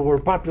people were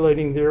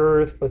populating the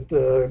earth, but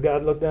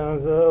God looked down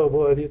and said, "Oh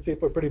boy, these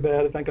people are pretty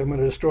bad. I think I'm going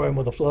to destroy them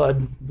with a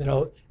flood." You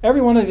know,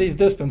 every one of these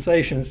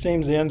dispensations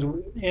seems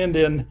to end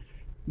in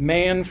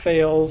man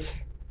fails,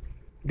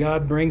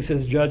 God brings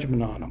his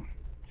judgment on them.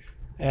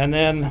 And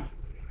then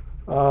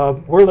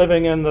we're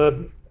living in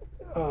the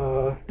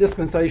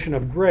dispensation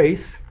of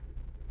grace,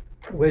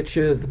 which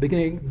is the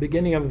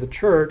beginning of the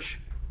church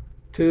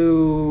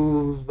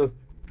to the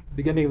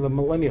beginning of the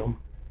millennium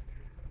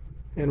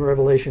in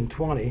Revelation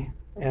 20.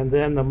 And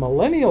then the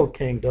millennial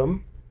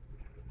kingdom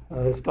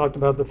is talked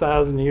about the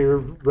 1,000-year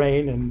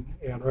reign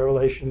in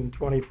Revelation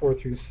 24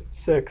 through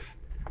 6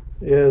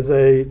 is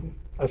a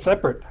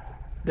separate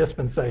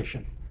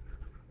dispensation.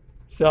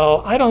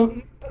 So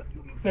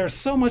there's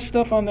so much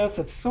stuff on this.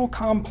 It's so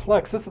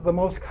complex. This is the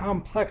most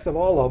complex of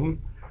all of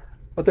them.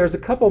 But there's a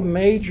couple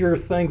major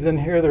things in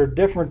here that are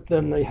different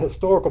than the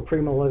historical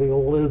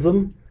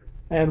premillennialism.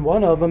 And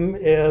one of them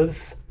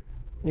is,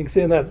 you can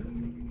see in that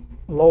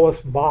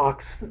lowest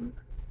box,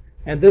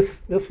 and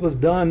this was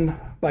done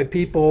by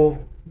people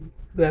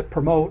that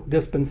promote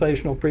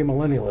dispensational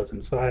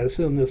premillennialism. So I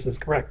assume this is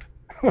correct.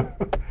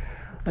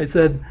 I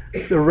said,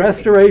 the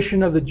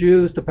restoration of the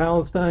Jews to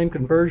Palestine,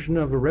 conversion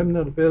of a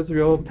remnant of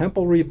Israel,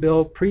 temple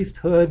rebuilt,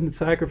 priesthood and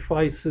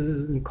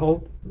sacrifices and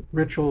cult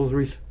rituals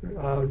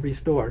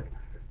restored.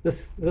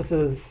 This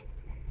is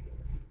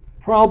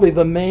probably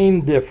the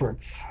main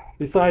difference,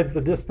 besides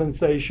the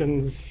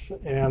dispensations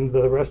and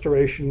the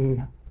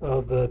restoration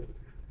of the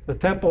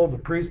temple, the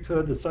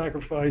priesthood, the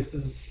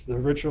sacrifices, the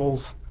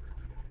rituals,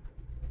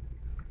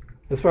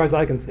 as far as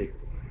I can see.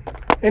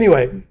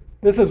 Anyway,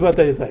 this is what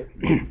they say.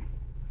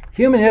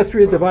 Human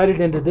history is divided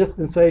into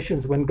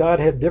dispensations when God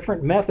had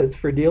different methods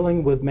for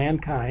dealing with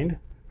mankind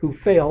who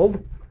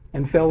failed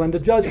and fell into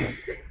judgment.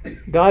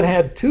 God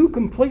had two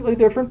completely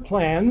different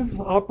plans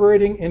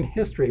operating in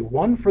history,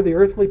 one for the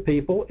earthly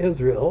people,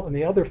 Israel, and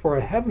the other for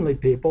a heavenly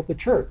people, the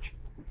church.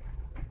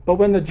 But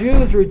when the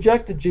Jews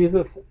rejected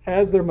Jesus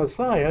as their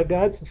Messiah,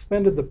 God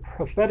suspended the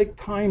prophetic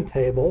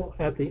timetable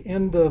at the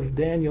end of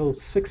Daniel's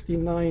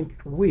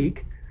 69th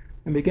week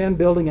and began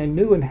building a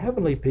new and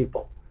heavenly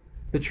people,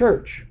 the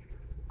church.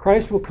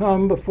 Christ will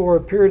come before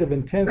a period of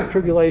intense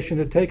tribulation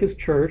to take his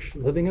church,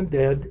 living and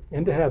dead,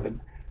 into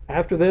heaven.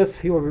 After this,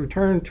 he will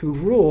return to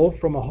rule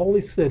from a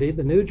holy city,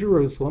 the New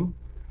Jerusalem,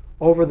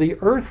 over the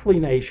earthly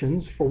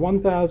nations for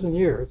 1,000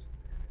 years.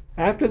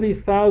 After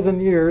these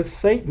 1,000 years,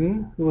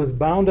 Satan, who was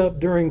bound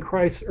up during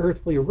Christ's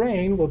earthly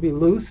reign, will be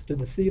loosed to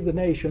deceive the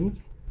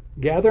nations,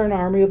 gather an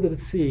army of the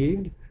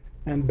deceived,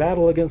 and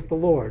battle against the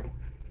Lord.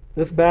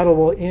 This battle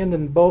will end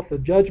in both the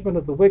judgment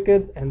of the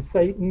wicked and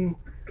Satan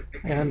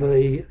and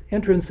the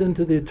entrance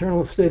into the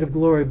eternal state of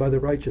glory by the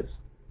righteous.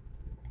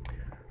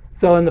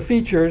 So in the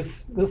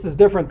features, this is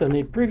different than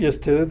the previous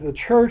two. The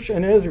church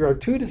and Israel are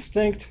two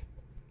distinct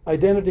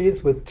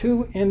identities with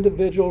two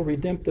individual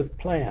redemptive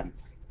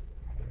plans.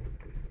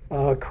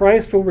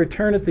 Christ will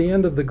return at the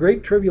end of the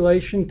Great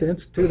Tribulation to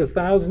institute a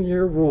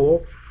 1,000-year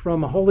rule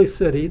from a holy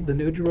city, the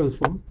New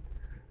Jerusalem.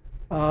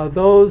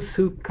 Those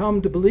who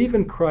come to believe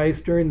in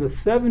Christ during the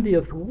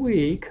 70th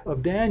week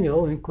of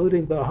Daniel,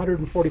 including the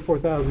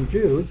 144,000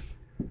 Jews,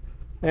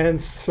 and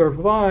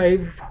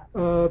survive,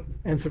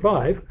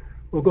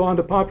 will go on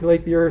to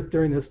populate the earth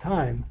during this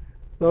time.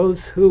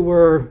 Those who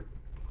were,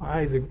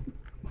 eyes are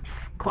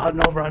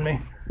clouding over on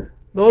me.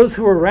 Those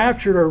who were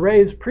raptured or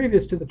raised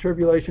previous to the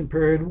tribulation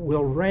period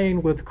will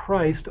reign with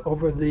Christ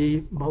over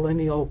the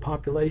millennial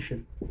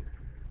population.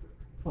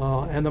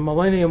 And the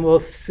millennium will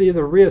see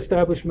the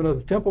reestablishment of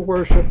the temple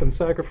worship and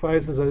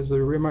sacrifices as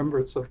a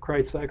remembrance of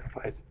Christ's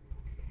sacrifice.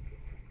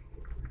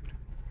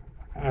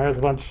 There's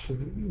a bunch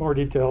more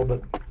detail,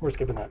 but we're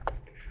skipping that.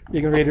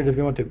 You can read it if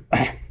you want to.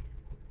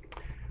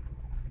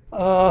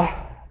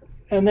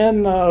 And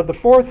then the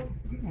fourth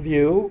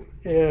view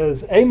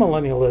is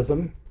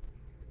amillennialism,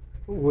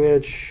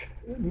 which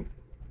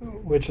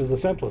is the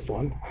simplest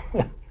one,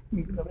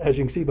 as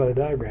you can see by the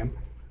diagram.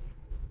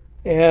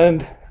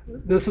 And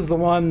this is the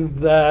one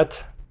that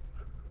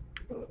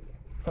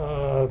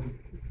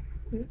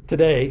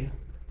today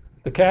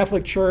the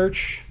Catholic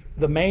Church,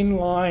 the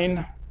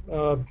mainline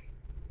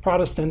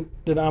Protestant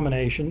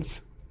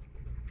denominations,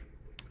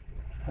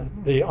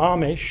 the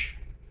Amish,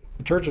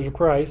 the Churches of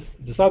Christ,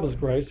 the Disciples of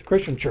Christ, the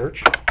Christian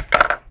Church,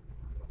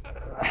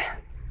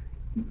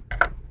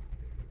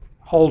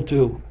 hold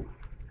to.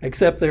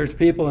 Except there's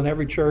people in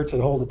every church that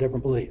hold a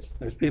different beliefs.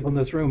 There's people in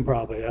this room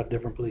probably that have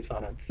different beliefs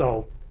on it.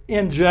 So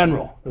in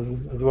general, this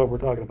is what we're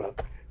talking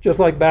about. Just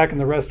like back in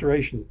the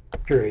Restoration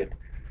period.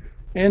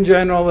 In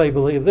general, they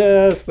believe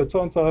this, but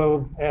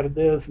so-and-so added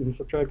this and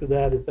subtracted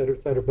that, et cetera,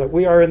 et cetera. But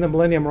we are in the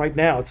millennium right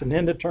now. It's an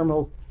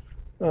indeterminate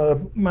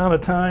amount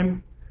of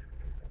time.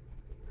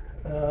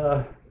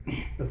 The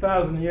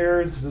 1,000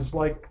 years is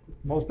like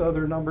most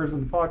other numbers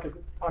in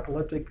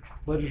apocalyptic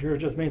literature. It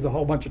just means a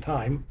whole bunch of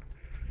time.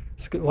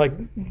 It's like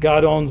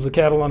God owns the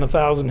cattle on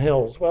 1,000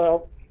 hills.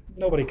 Well,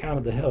 nobody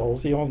counted the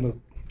hills. He owns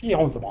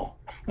them all,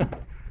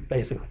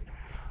 basically.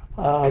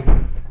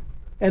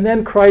 And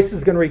then Christ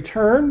is going to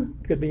return.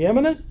 Could be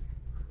imminent.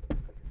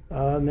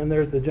 And then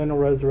there's the general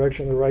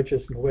resurrection of the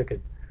righteous and the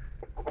wicked.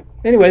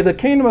 Anyway, the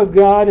kingdom of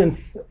God and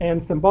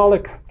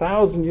symbolic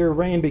 1,000-year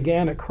reign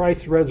began at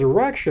Christ's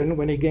resurrection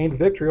when he gained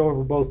victory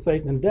over both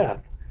Satan and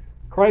death.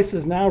 Christ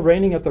is now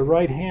reigning at the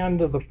right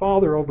hand of the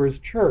Father over his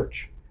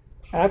church.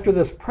 After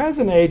this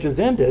present age is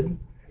ended,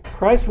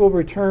 Christ will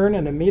return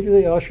and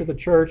immediately usher the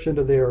church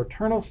into their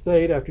eternal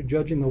state after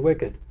judging the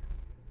wicked.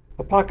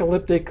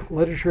 Apocalyptic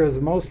literature is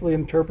mostly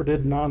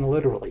interpreted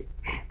non-literally.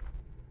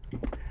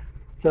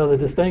 So the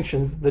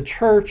distinctions, the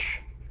church,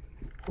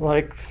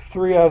 like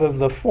 3 out of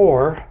the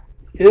 4,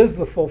 is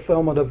the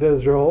fulfillment of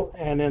Israel,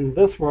 and in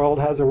this world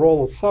has a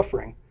role of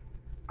suffering.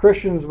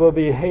 Christians will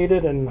be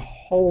hated and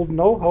hold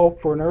no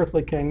hope for an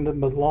earthly kingdom,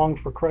 but long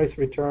for Christ's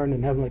return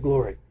and heavenly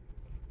glory.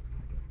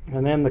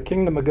 And then the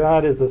kingdom of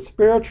God is a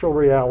spiritual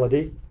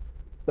reality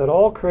that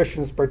all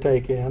Christians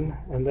partake in,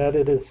 and that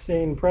it is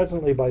seen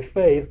presently by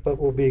faith, but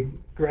will be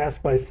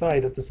grasped by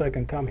sight at the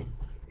second coming.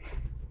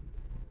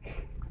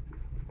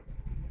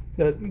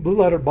 The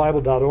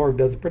BlueLetterBible.org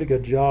does a pretty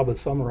good job of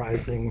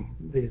summarizing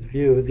these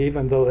views,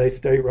 even though they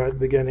state right at the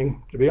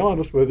beginning, to be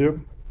honest with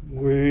you,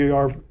 we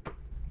are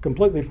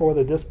completely for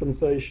the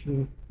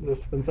dispensational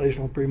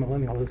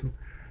premillennialism.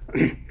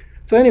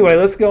 So anyway,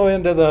 let's go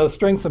into the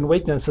strengths and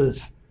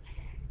weaknesses.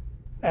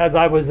 As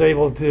I was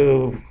able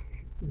to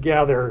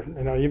gather,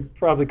 you've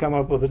probably come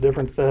up with a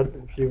different set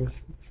if you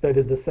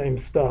stated the same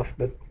stuff,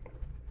 but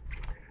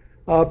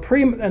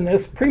and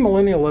this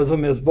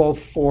premillennialism is both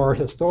for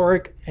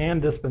historic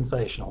and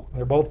dispensational.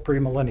 They're both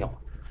premillennial.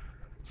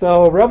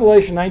 So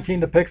Revelation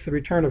 19 depicts the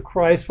return of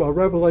Christ, while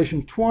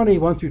Revelation 20,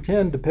 1 through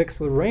 10 depicts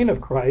the reign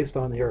of Christ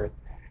on the earth.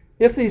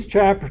 If these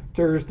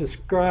chapters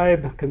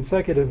describe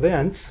consecutive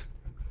events,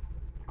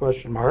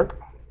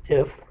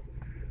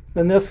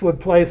 then this would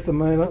place the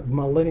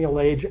millennial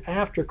age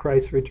after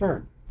Christ's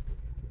return.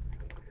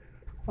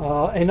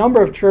 A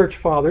number of church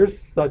fathers,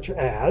 such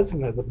as,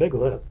 and there's a big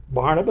list,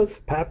 Barnabas,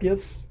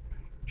 Papias,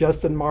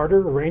 Justin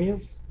Martyr,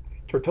 Irenaeus,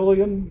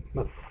 Tertullian,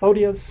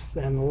 Methodius,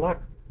 and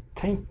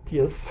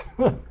Lactantius,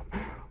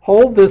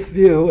 hold this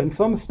view, and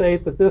some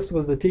state that this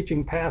was the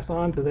teaching passed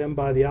on to them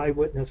by the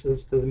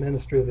eyewitnesses to the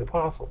ministry of the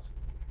apostles.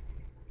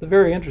 It's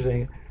very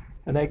interesting.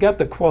 And they got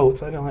the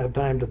quotes. I don't have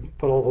time to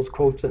put all those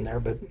quotes in there,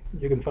 but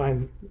you can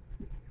find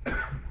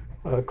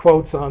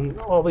quotes on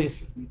all these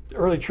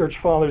early church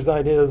fathers'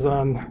 ideas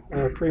on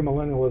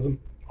premillennialism.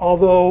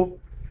 Although,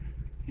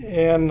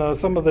 and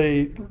some of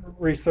the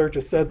research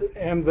has said,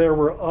 and there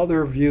were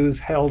other views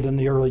held in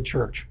the early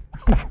church.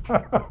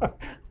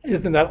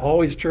 Isn't that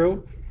always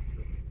true?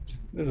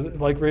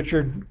 Like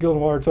Richard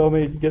Gilmore told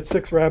me, you get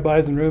 6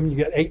 rabbis in a room, you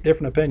get 8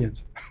 different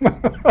opinions.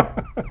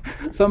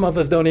 Some of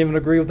us don't even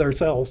agree with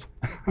ourselves.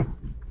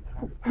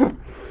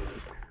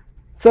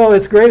 So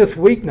its greatest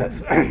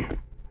weakness.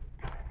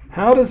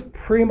 How does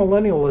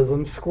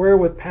premillennialism square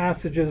with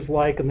passages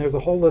like, and there's a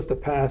whole list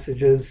of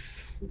passages,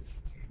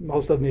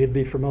 most of them you'd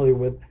be familiar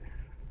with,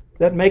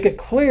 that make it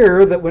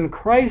clear that when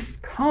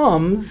Christ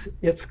comes,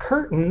 its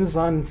curtains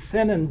on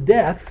sin and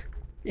death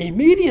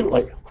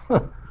immediately.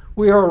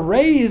 We are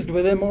raised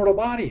with immortal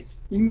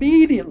bodies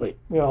immediately.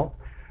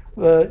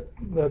 The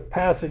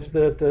passage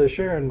that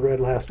Sharon read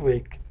last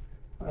week,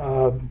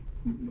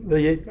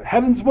 the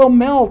heavens will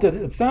melt.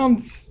 It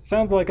sounds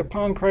like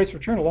upon Christ's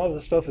return, a lot of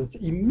this stuff is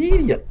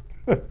immediate.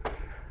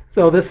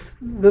 So this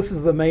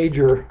is the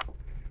major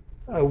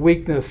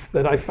weakness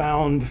that I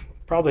found.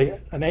 Probably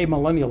an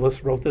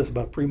amillennialist wrote this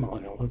about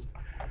premillennialism.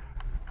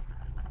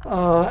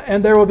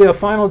 And there will be a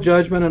final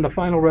judgment and a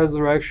final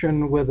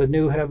resurrection with a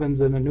new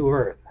heavens and a new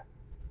earth.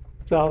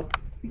 So,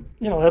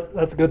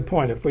 that's a good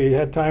point. If we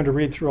had time to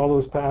read through all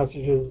those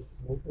passages,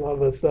 a lot of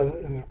that stuff,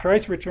 and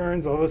Christ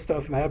returns, all this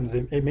stuff happens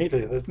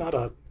immediately. There's not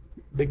a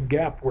big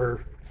gap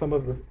where some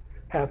of it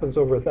happens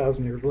over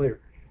 1,000 years later.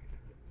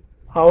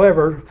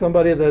 However,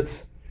 somebody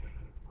that's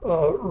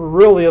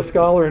really a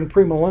scholar in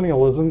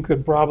premillennialism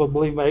could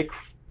probably make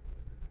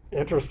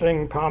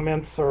interesting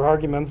comments or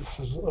arguments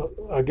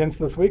against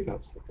this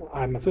weakness,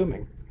 I'm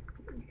assuming.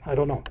 I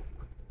don't know.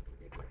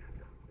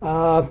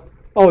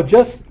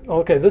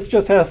 This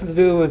just has to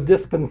do with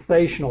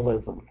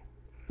dispensationalism.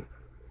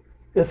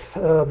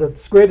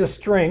 Its greatest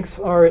strengths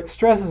are it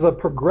stresses a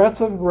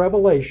progressive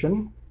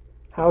revelation,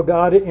 how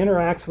God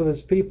interacts with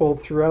his people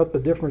throughout the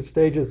different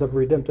stages of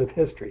redemptive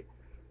history.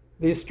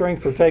 These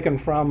strengths are taken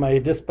from a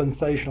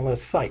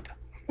dispensationalist site.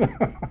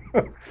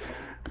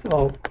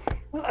 So,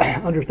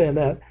 understand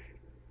that.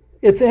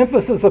 Its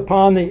emphasis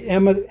upon the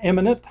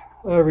imminent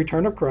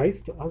return of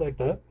Christ, I like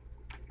that.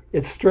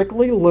 It's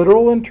strictly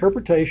literal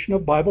interpretation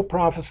of Bible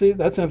prophecy.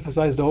 That's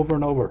emphasized over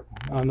and over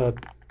on the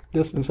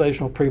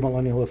dispensational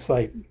premillennialist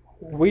site.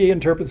 We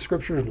interpret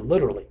scripture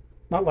literally,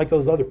 not like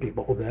those other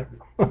people who did.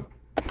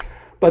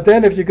 But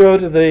then if you go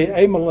to the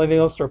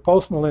amillennialist or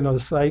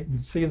postmillennialist site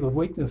and see the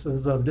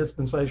weaknesses of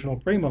dispensational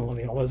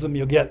premillennialism,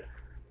 you get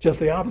just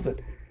the opposite.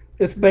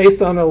 It's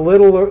based on a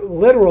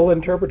literal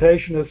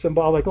interpretation of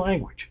symbolic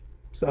language.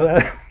 So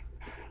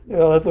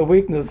that's a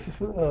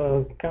weakness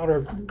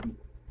counter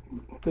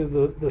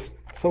to the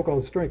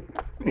so-called strength.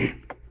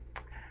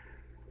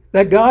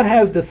 That God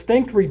has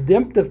distinct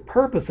redemptive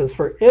purposes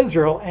for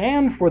Israel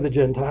and for the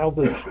Gentiles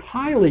is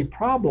highly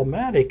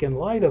problematic in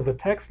light of a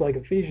text like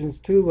Ephesians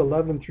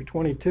 2:11 through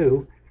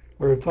 22,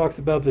 where it talks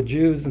about the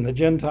Jews and the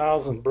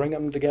Gentiles and bring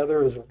them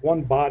together as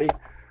one body.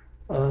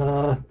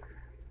 And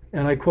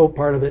I quote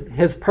part of it: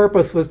 his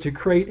purpose was to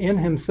create in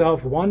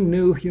himself one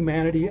new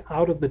humanity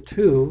out of the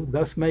two,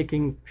 thus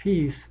making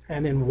peace,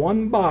 and in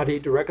one body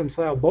to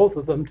reconcile both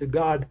of them to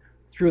God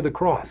through the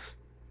cross.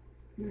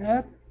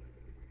 That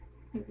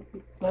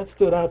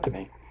stood out to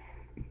me.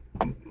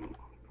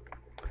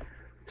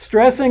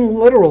 Stressing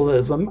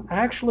literalism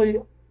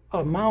actually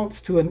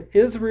amounts to an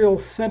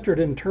Israel-centered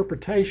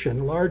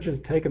interpretation, largely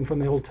taken from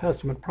the Old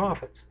Testament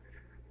prophets.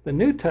 The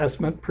New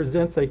Testament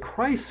presents a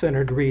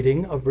Christ-centered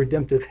reading of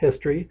redemptive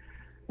history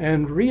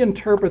and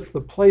reinterprets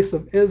the place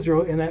of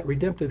Israel in that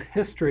redemptive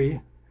history.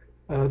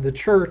 The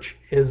church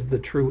is the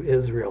true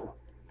Israel.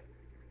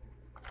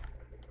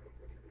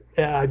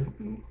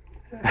 I'm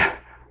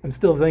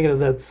still thinking of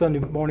that Sunday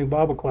morning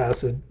Bible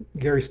class that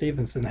Gary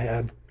Stevenson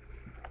had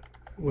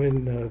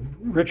when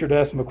Richard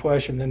asked him a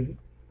question, then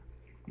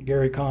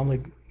Gary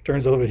calmly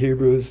turns over to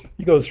Hebrews.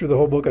 He goes through the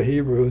whole book of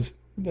Hebrews.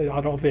 I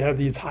don't know if they have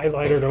these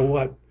highlighted or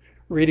what,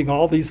 reading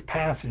all these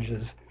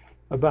passages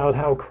about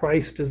how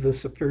Christ is the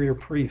superior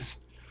priest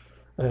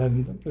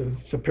and the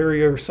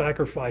superior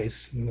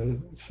sacrifice and the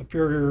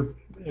superior,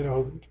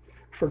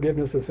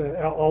 forgiveness,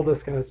 all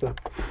this kind of stuff.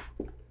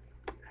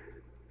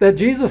 That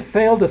Jesus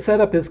failed to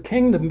set up his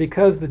kingdom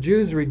because the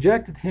Jews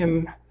rejected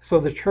him, so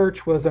the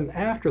church was an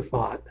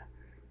afterthought,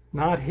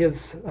 not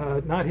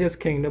his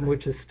kingdom,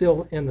 which is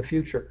still in the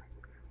future.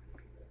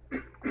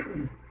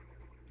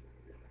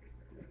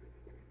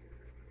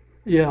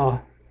 Yeah.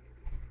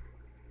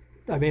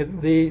 I mean,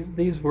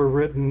 these were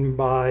written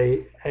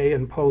by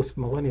and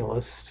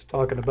post-millennialists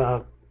talking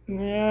about, I'm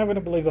going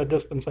to believe that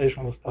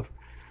dispensational stuff.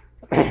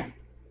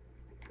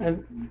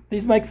 And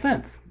these make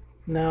sense.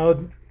 Now,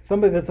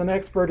 somebody that's an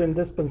expert in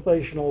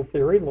dispensational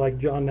theory, like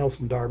John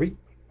Nelson Darby,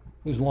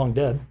 who's long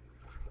dead,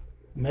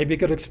 maybe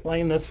could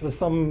explain this with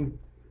some,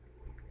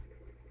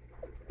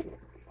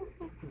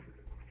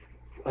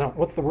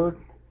 what's the word?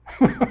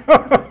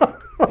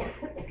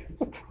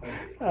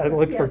 I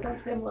look for some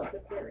semblance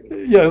of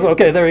clarity. Yes,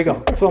 okay, there you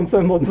go. Some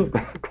semblance of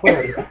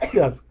clarity.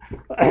 Yes.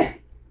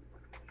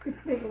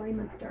 Big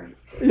layman's terms.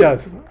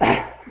 Yes.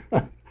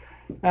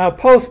 Now,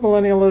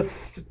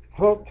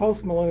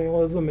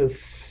 postmillennialism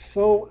is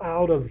so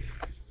out of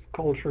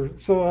culture,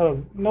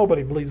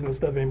 nobody believes in this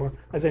stuff anymore.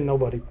 I say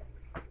nobody.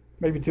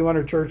 Maybe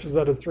 200 churches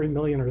out of 3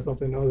 million or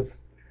something. I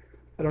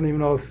don't even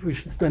know if we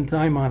should spend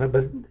time on it,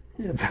 but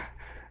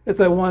it's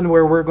that one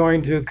where we're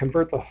going to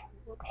convert the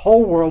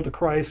whole world to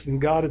Christ,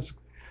 and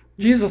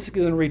Jesus is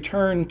going to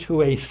return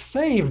to a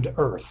saved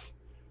earth,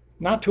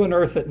 not to an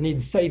earth that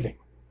needs saving.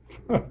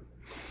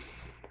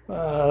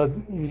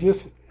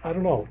 I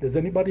don't know. Does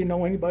anybody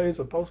know anybody who's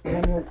a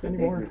post-millennialist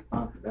anymore? Big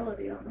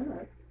responsibility on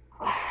us.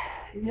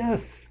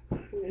 Yes.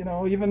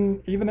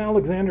 Even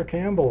Alexander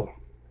Campbell,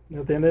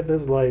 at the end of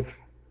his life,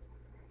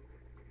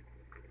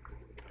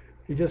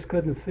 he just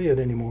couldn't see it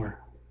anymore.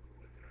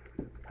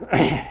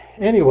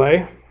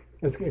 Anyway,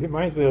 it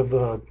reminds me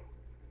of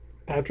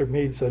Patrick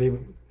Mead said he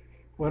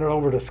went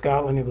over to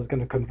Scotland. He was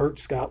going to convert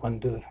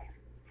Scotland to,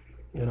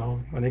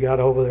 when he got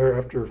over there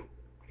after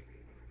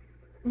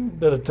a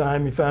bit of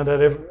time, he found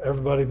out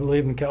everybody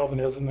believed in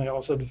Calvinism. They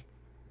all said,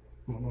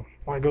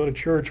 why go to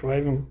church? Why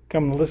even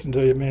come to listen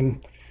to you? I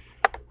mean,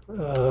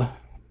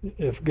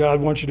 if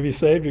God wants you to be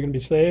saved, you're going to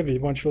be saved. If he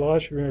wants you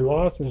lost, you're going to be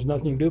lost, and there's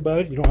nothing you can do about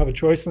it. You don't have a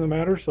choice in the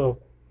matter. So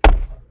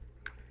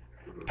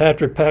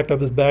Patrick packed up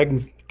his bag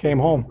and came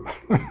home.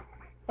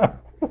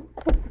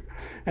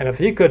 And if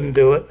he couldn't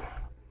do it,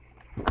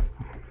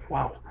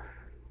 wow.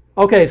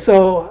 Okay,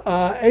 so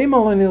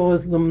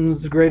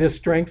amillennialism's greatest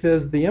strength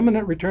is the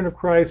imminent return of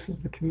Christ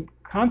is the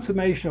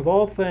consummation of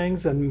all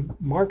things and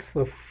marks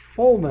the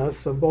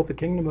fullness of both the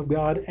kingdom of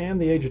God and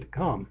the age to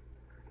come.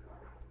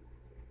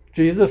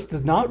 Jesus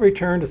did not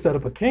return to set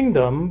up a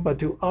kingdom, but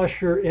to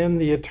usher in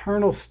the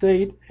eternal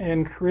state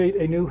and create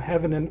a new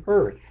heaven and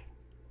earth.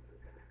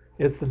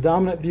 It's the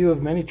dominant view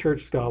of many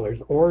church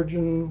scholars: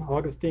 Origen,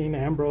 Augustine,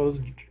 Ambrose,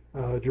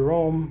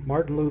 Jerome,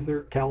 Martin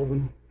Luther,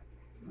 Calvin,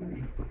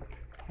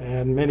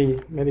 and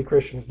many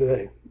Christians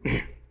today.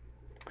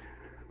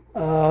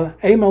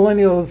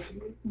 Amillennials,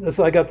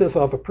 I got this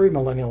off a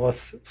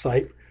premillennialist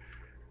site.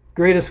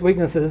 Greatest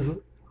weaknesses: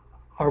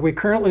 are we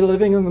currently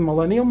living in the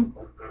millennium?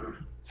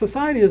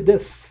 Society is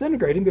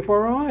disintegrating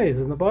before our eyes,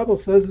 and the Bible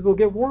says it will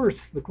get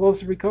worse the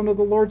closer we come to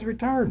the Lord's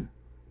return.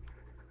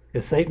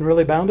 Is Satan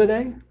really bound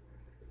today?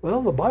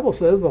 Well, the Bible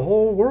says the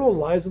whole world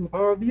lies in the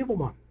power of the evil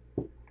one.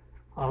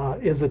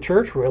 Is the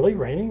church really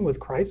reigning with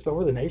Christ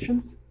over the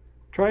nations?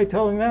 Try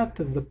telling that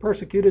to the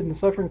persecuted and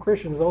suffering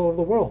Christians all over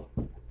the world.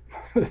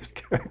 This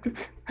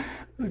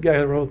guy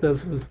that wrote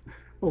this was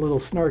a little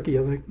snarky,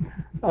 I think.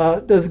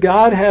 Does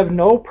God have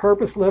no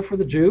purpose left for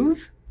the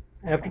Jews?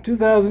 After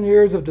 2,000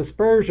 years of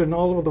dispersion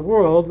all over the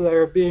world, they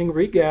are being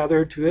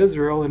regathered to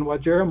Israel in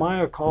what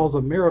Jeremiah calls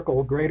a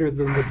miracle greater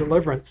than the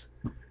deliverance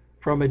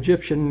from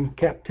Egyptian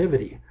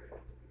captivity.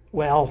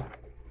 Well,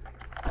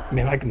 I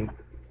mean, I can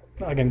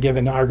give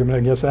an argument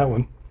against that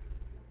one.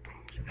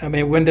 I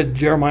mean, when did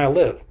Jeremiah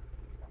live?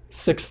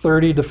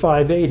 630 to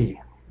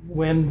 580.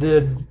 When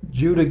did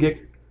Judah get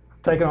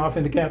taken off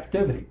into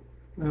captivity?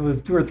 It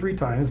was 2 or 3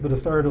 times, but it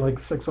started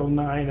like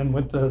 609 and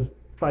went to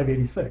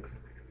 586.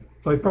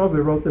 So he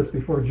probably wrote this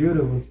before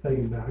Judah was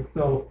taken back.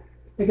 So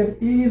they can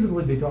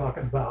easily be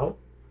talking about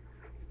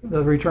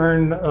the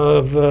return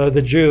of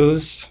the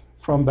Jews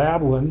from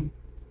Babylon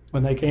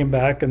when they came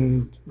back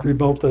and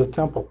rebuilt the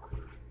temple,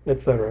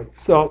 etc.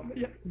 So,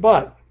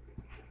 but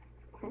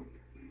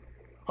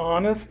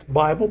honest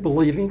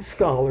Bible-believing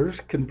scholars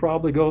can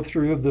probably go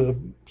through the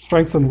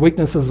strengths and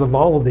weaknesses of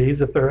all of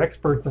these if they're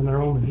experts in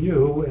their own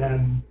view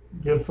and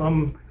give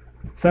some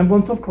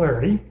semblance of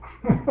clarity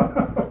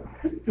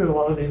to a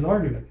lot of these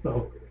arguments.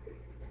 So,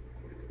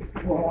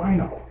 well, I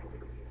know.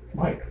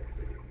 Mike.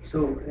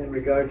 So in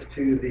regards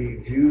to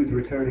the Jews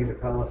returning to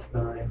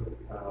Palestine,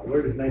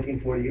 where does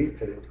 1948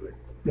 fit into it?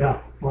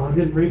 Yeah, well, I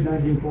didn't read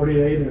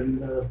 1948 in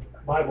the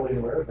Bible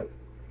anywhere, but...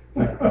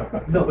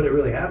 No, but it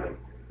really happened.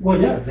 Well,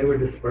 yes. They were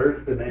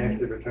dispersed and they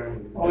actually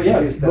returned. Oh,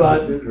 yes,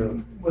 but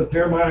Israel. was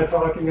Jeremiah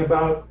talking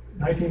about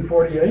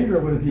 1948,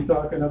 or was he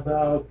talking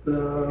about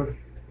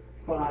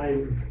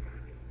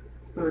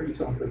 530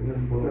 something?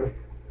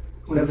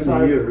 When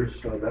 70 years,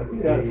 so that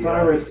would Yeah, be...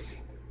 Cyrus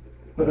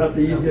put up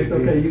the that would edict, be-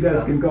 okay, you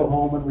guys can go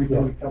home and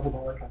rebuild the temple and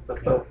all that kind of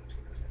stuff.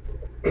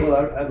 So,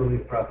 Well, I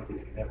believe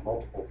prophecies can have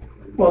multiple.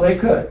 well, they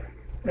could.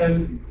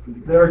 And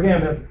there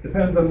again, it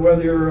depends on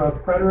whether you're a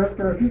preterist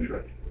or a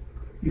futurist.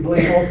 You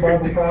believe most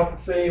Bible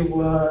prophecy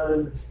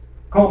was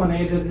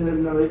culminated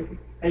in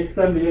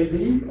 870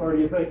 AD, or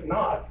you think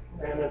not,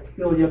 and it's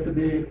still yet to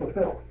be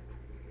fulfilled.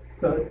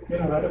 So,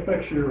 that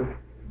affects your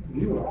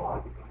view a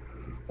lot.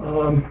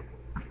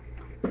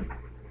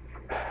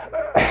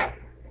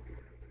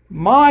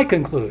 My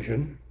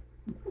conclusion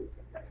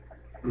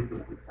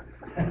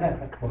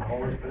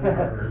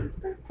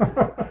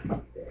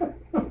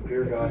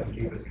Dear God,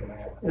 keep his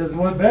commandments. is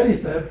what Betty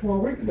said 4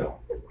 weeks ago.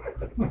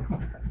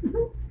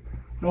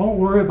 Don't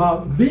worry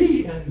about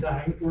the end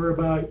times, worry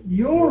about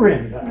your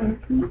end time.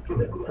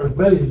 Because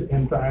Betty's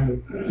end time is,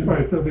 she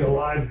might still be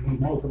alive when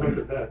most of us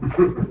are dead.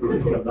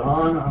 She's got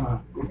Don on a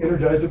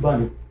Energizer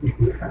Bunny.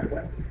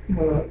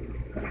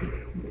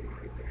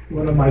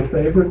 One of my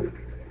favorites,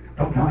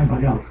 don't tell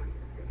anybody else.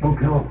 Don't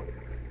tell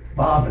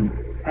Bob and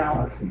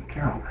Alice and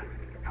Carol.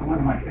 They're one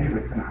of my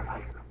favorites in our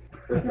life.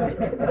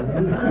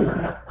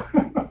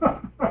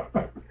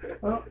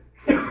 Well,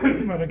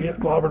 I'm gonna get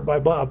clobbered by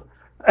Bob.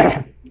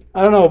 I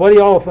don't know. What do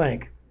y'all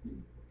think?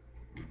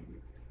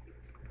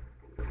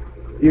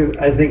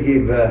 I think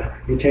you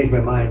changed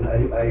my mind.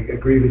 I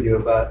agree with you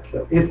about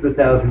if the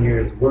 1,000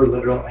 years were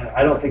literal, and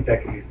I don't think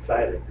that can be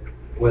decided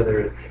whether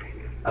it's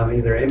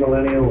either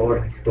amillennial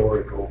or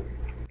historical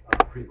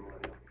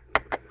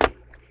premillennial.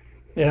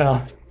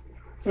 Yeah.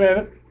 I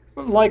mean,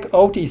 like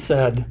Oti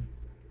said,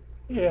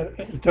 yeah,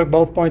 he took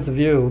both points of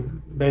view.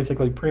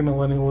 Basically,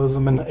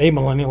 premillennialism and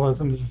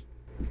amillennialism.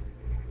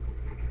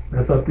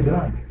 That's up to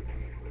God.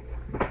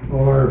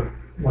 Or,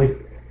 like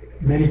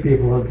many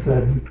people have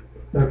said,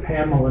 they're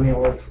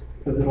panmillennialists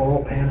because it'll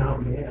all pan out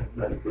in the end.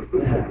 But,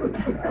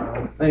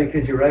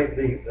 Because you're right,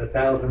 the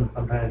 1,000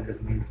 sometimes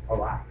just means a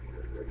lot.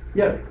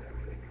 yes.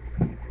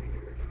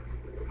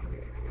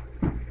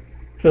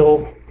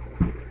 Phil.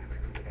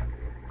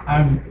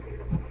 I'm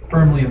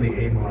firmly in the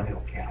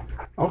amillennial camp.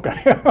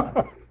 Okay.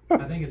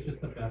 I think it's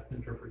just the best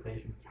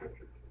interpretation of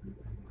Scripture.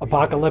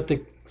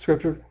 Apocalyptic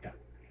scripture? Yeah.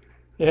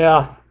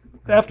 Yeah.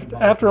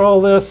 After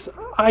all this,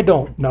 I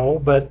don't know,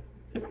 but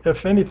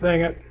if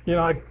anything,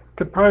 I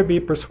could probably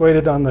be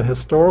persuaded on the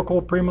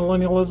historical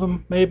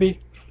premillennialism, maybe,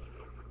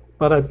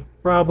 but I'd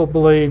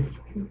probably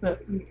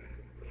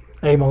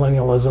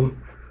amillennialism.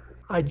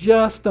 I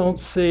just don't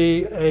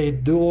see a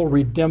dual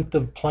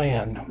redemptive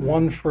plan,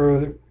 one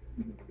for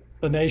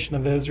the nation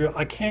of Israel.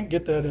 I can't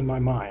get that in my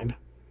mind.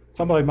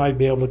 Somebody might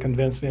be able to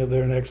convince me that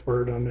they're an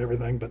expert on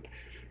everything,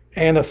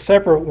 and a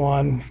separate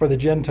one for the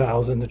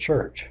Gentiles in the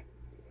church.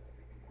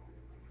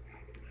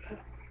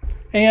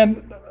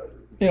 And,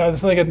 I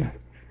was thinking,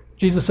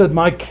 Jesus said,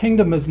 my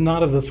kingdom is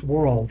not of this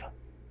world.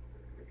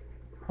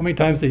 How many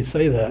times did he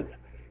say that?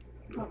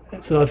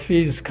 So if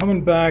he's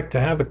coming back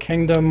to have a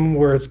kingdom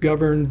where it's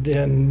governed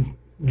in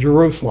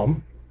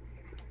Jerusalem,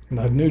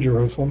 not New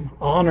Jerusalem,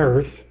 on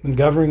earth, and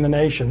governing the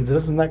nations,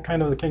 isn't that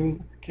kind of the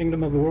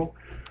kingdom of the world?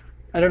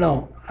 I don't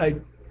know.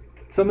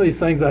 Some of these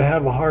things I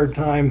have a hard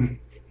time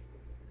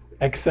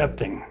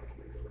accepting.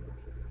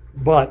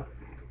 But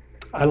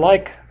I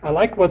like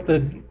what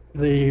the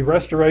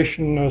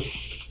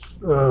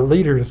restorationist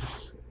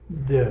leaders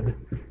did,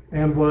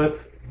 and what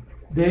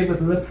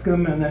David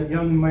Lipscomb and that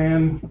young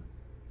man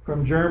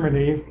from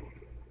Germany,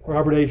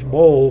 Robert H.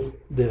 Bohl,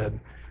 did.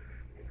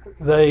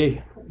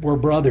 They were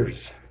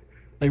brothers.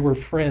 They were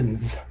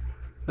friends.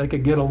 They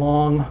could get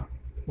along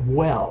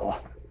well.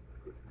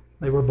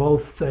 They were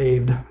both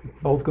saved,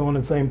 both going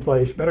to the same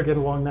place. Better get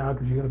along now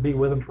because you're going to be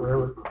with them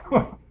forever.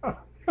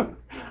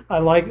 I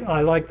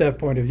like that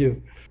point of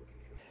view.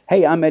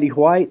 Hey, I'm Eddie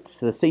White,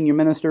 the Senior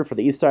Minister for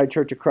the Eastside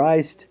Church of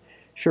Christ.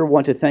 Sure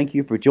want to thank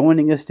you for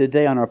joining us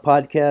today on our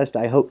podcast.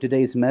 I hope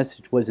today's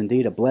message was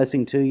indeed a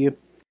blessing to you.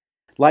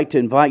 like to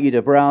invite you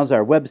to browse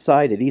our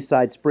website at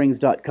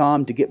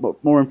eastsidesprings.com to get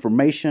more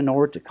information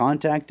or to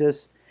contact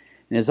us.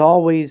 And as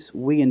always,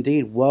 we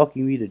indeed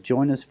welcome you to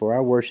join us for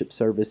our worship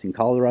service in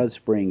Colorado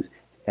Springs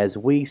as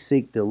we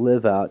seek to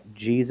live out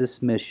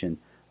Jesus' mission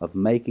of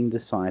making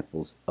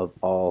disciples of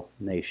all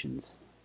nations.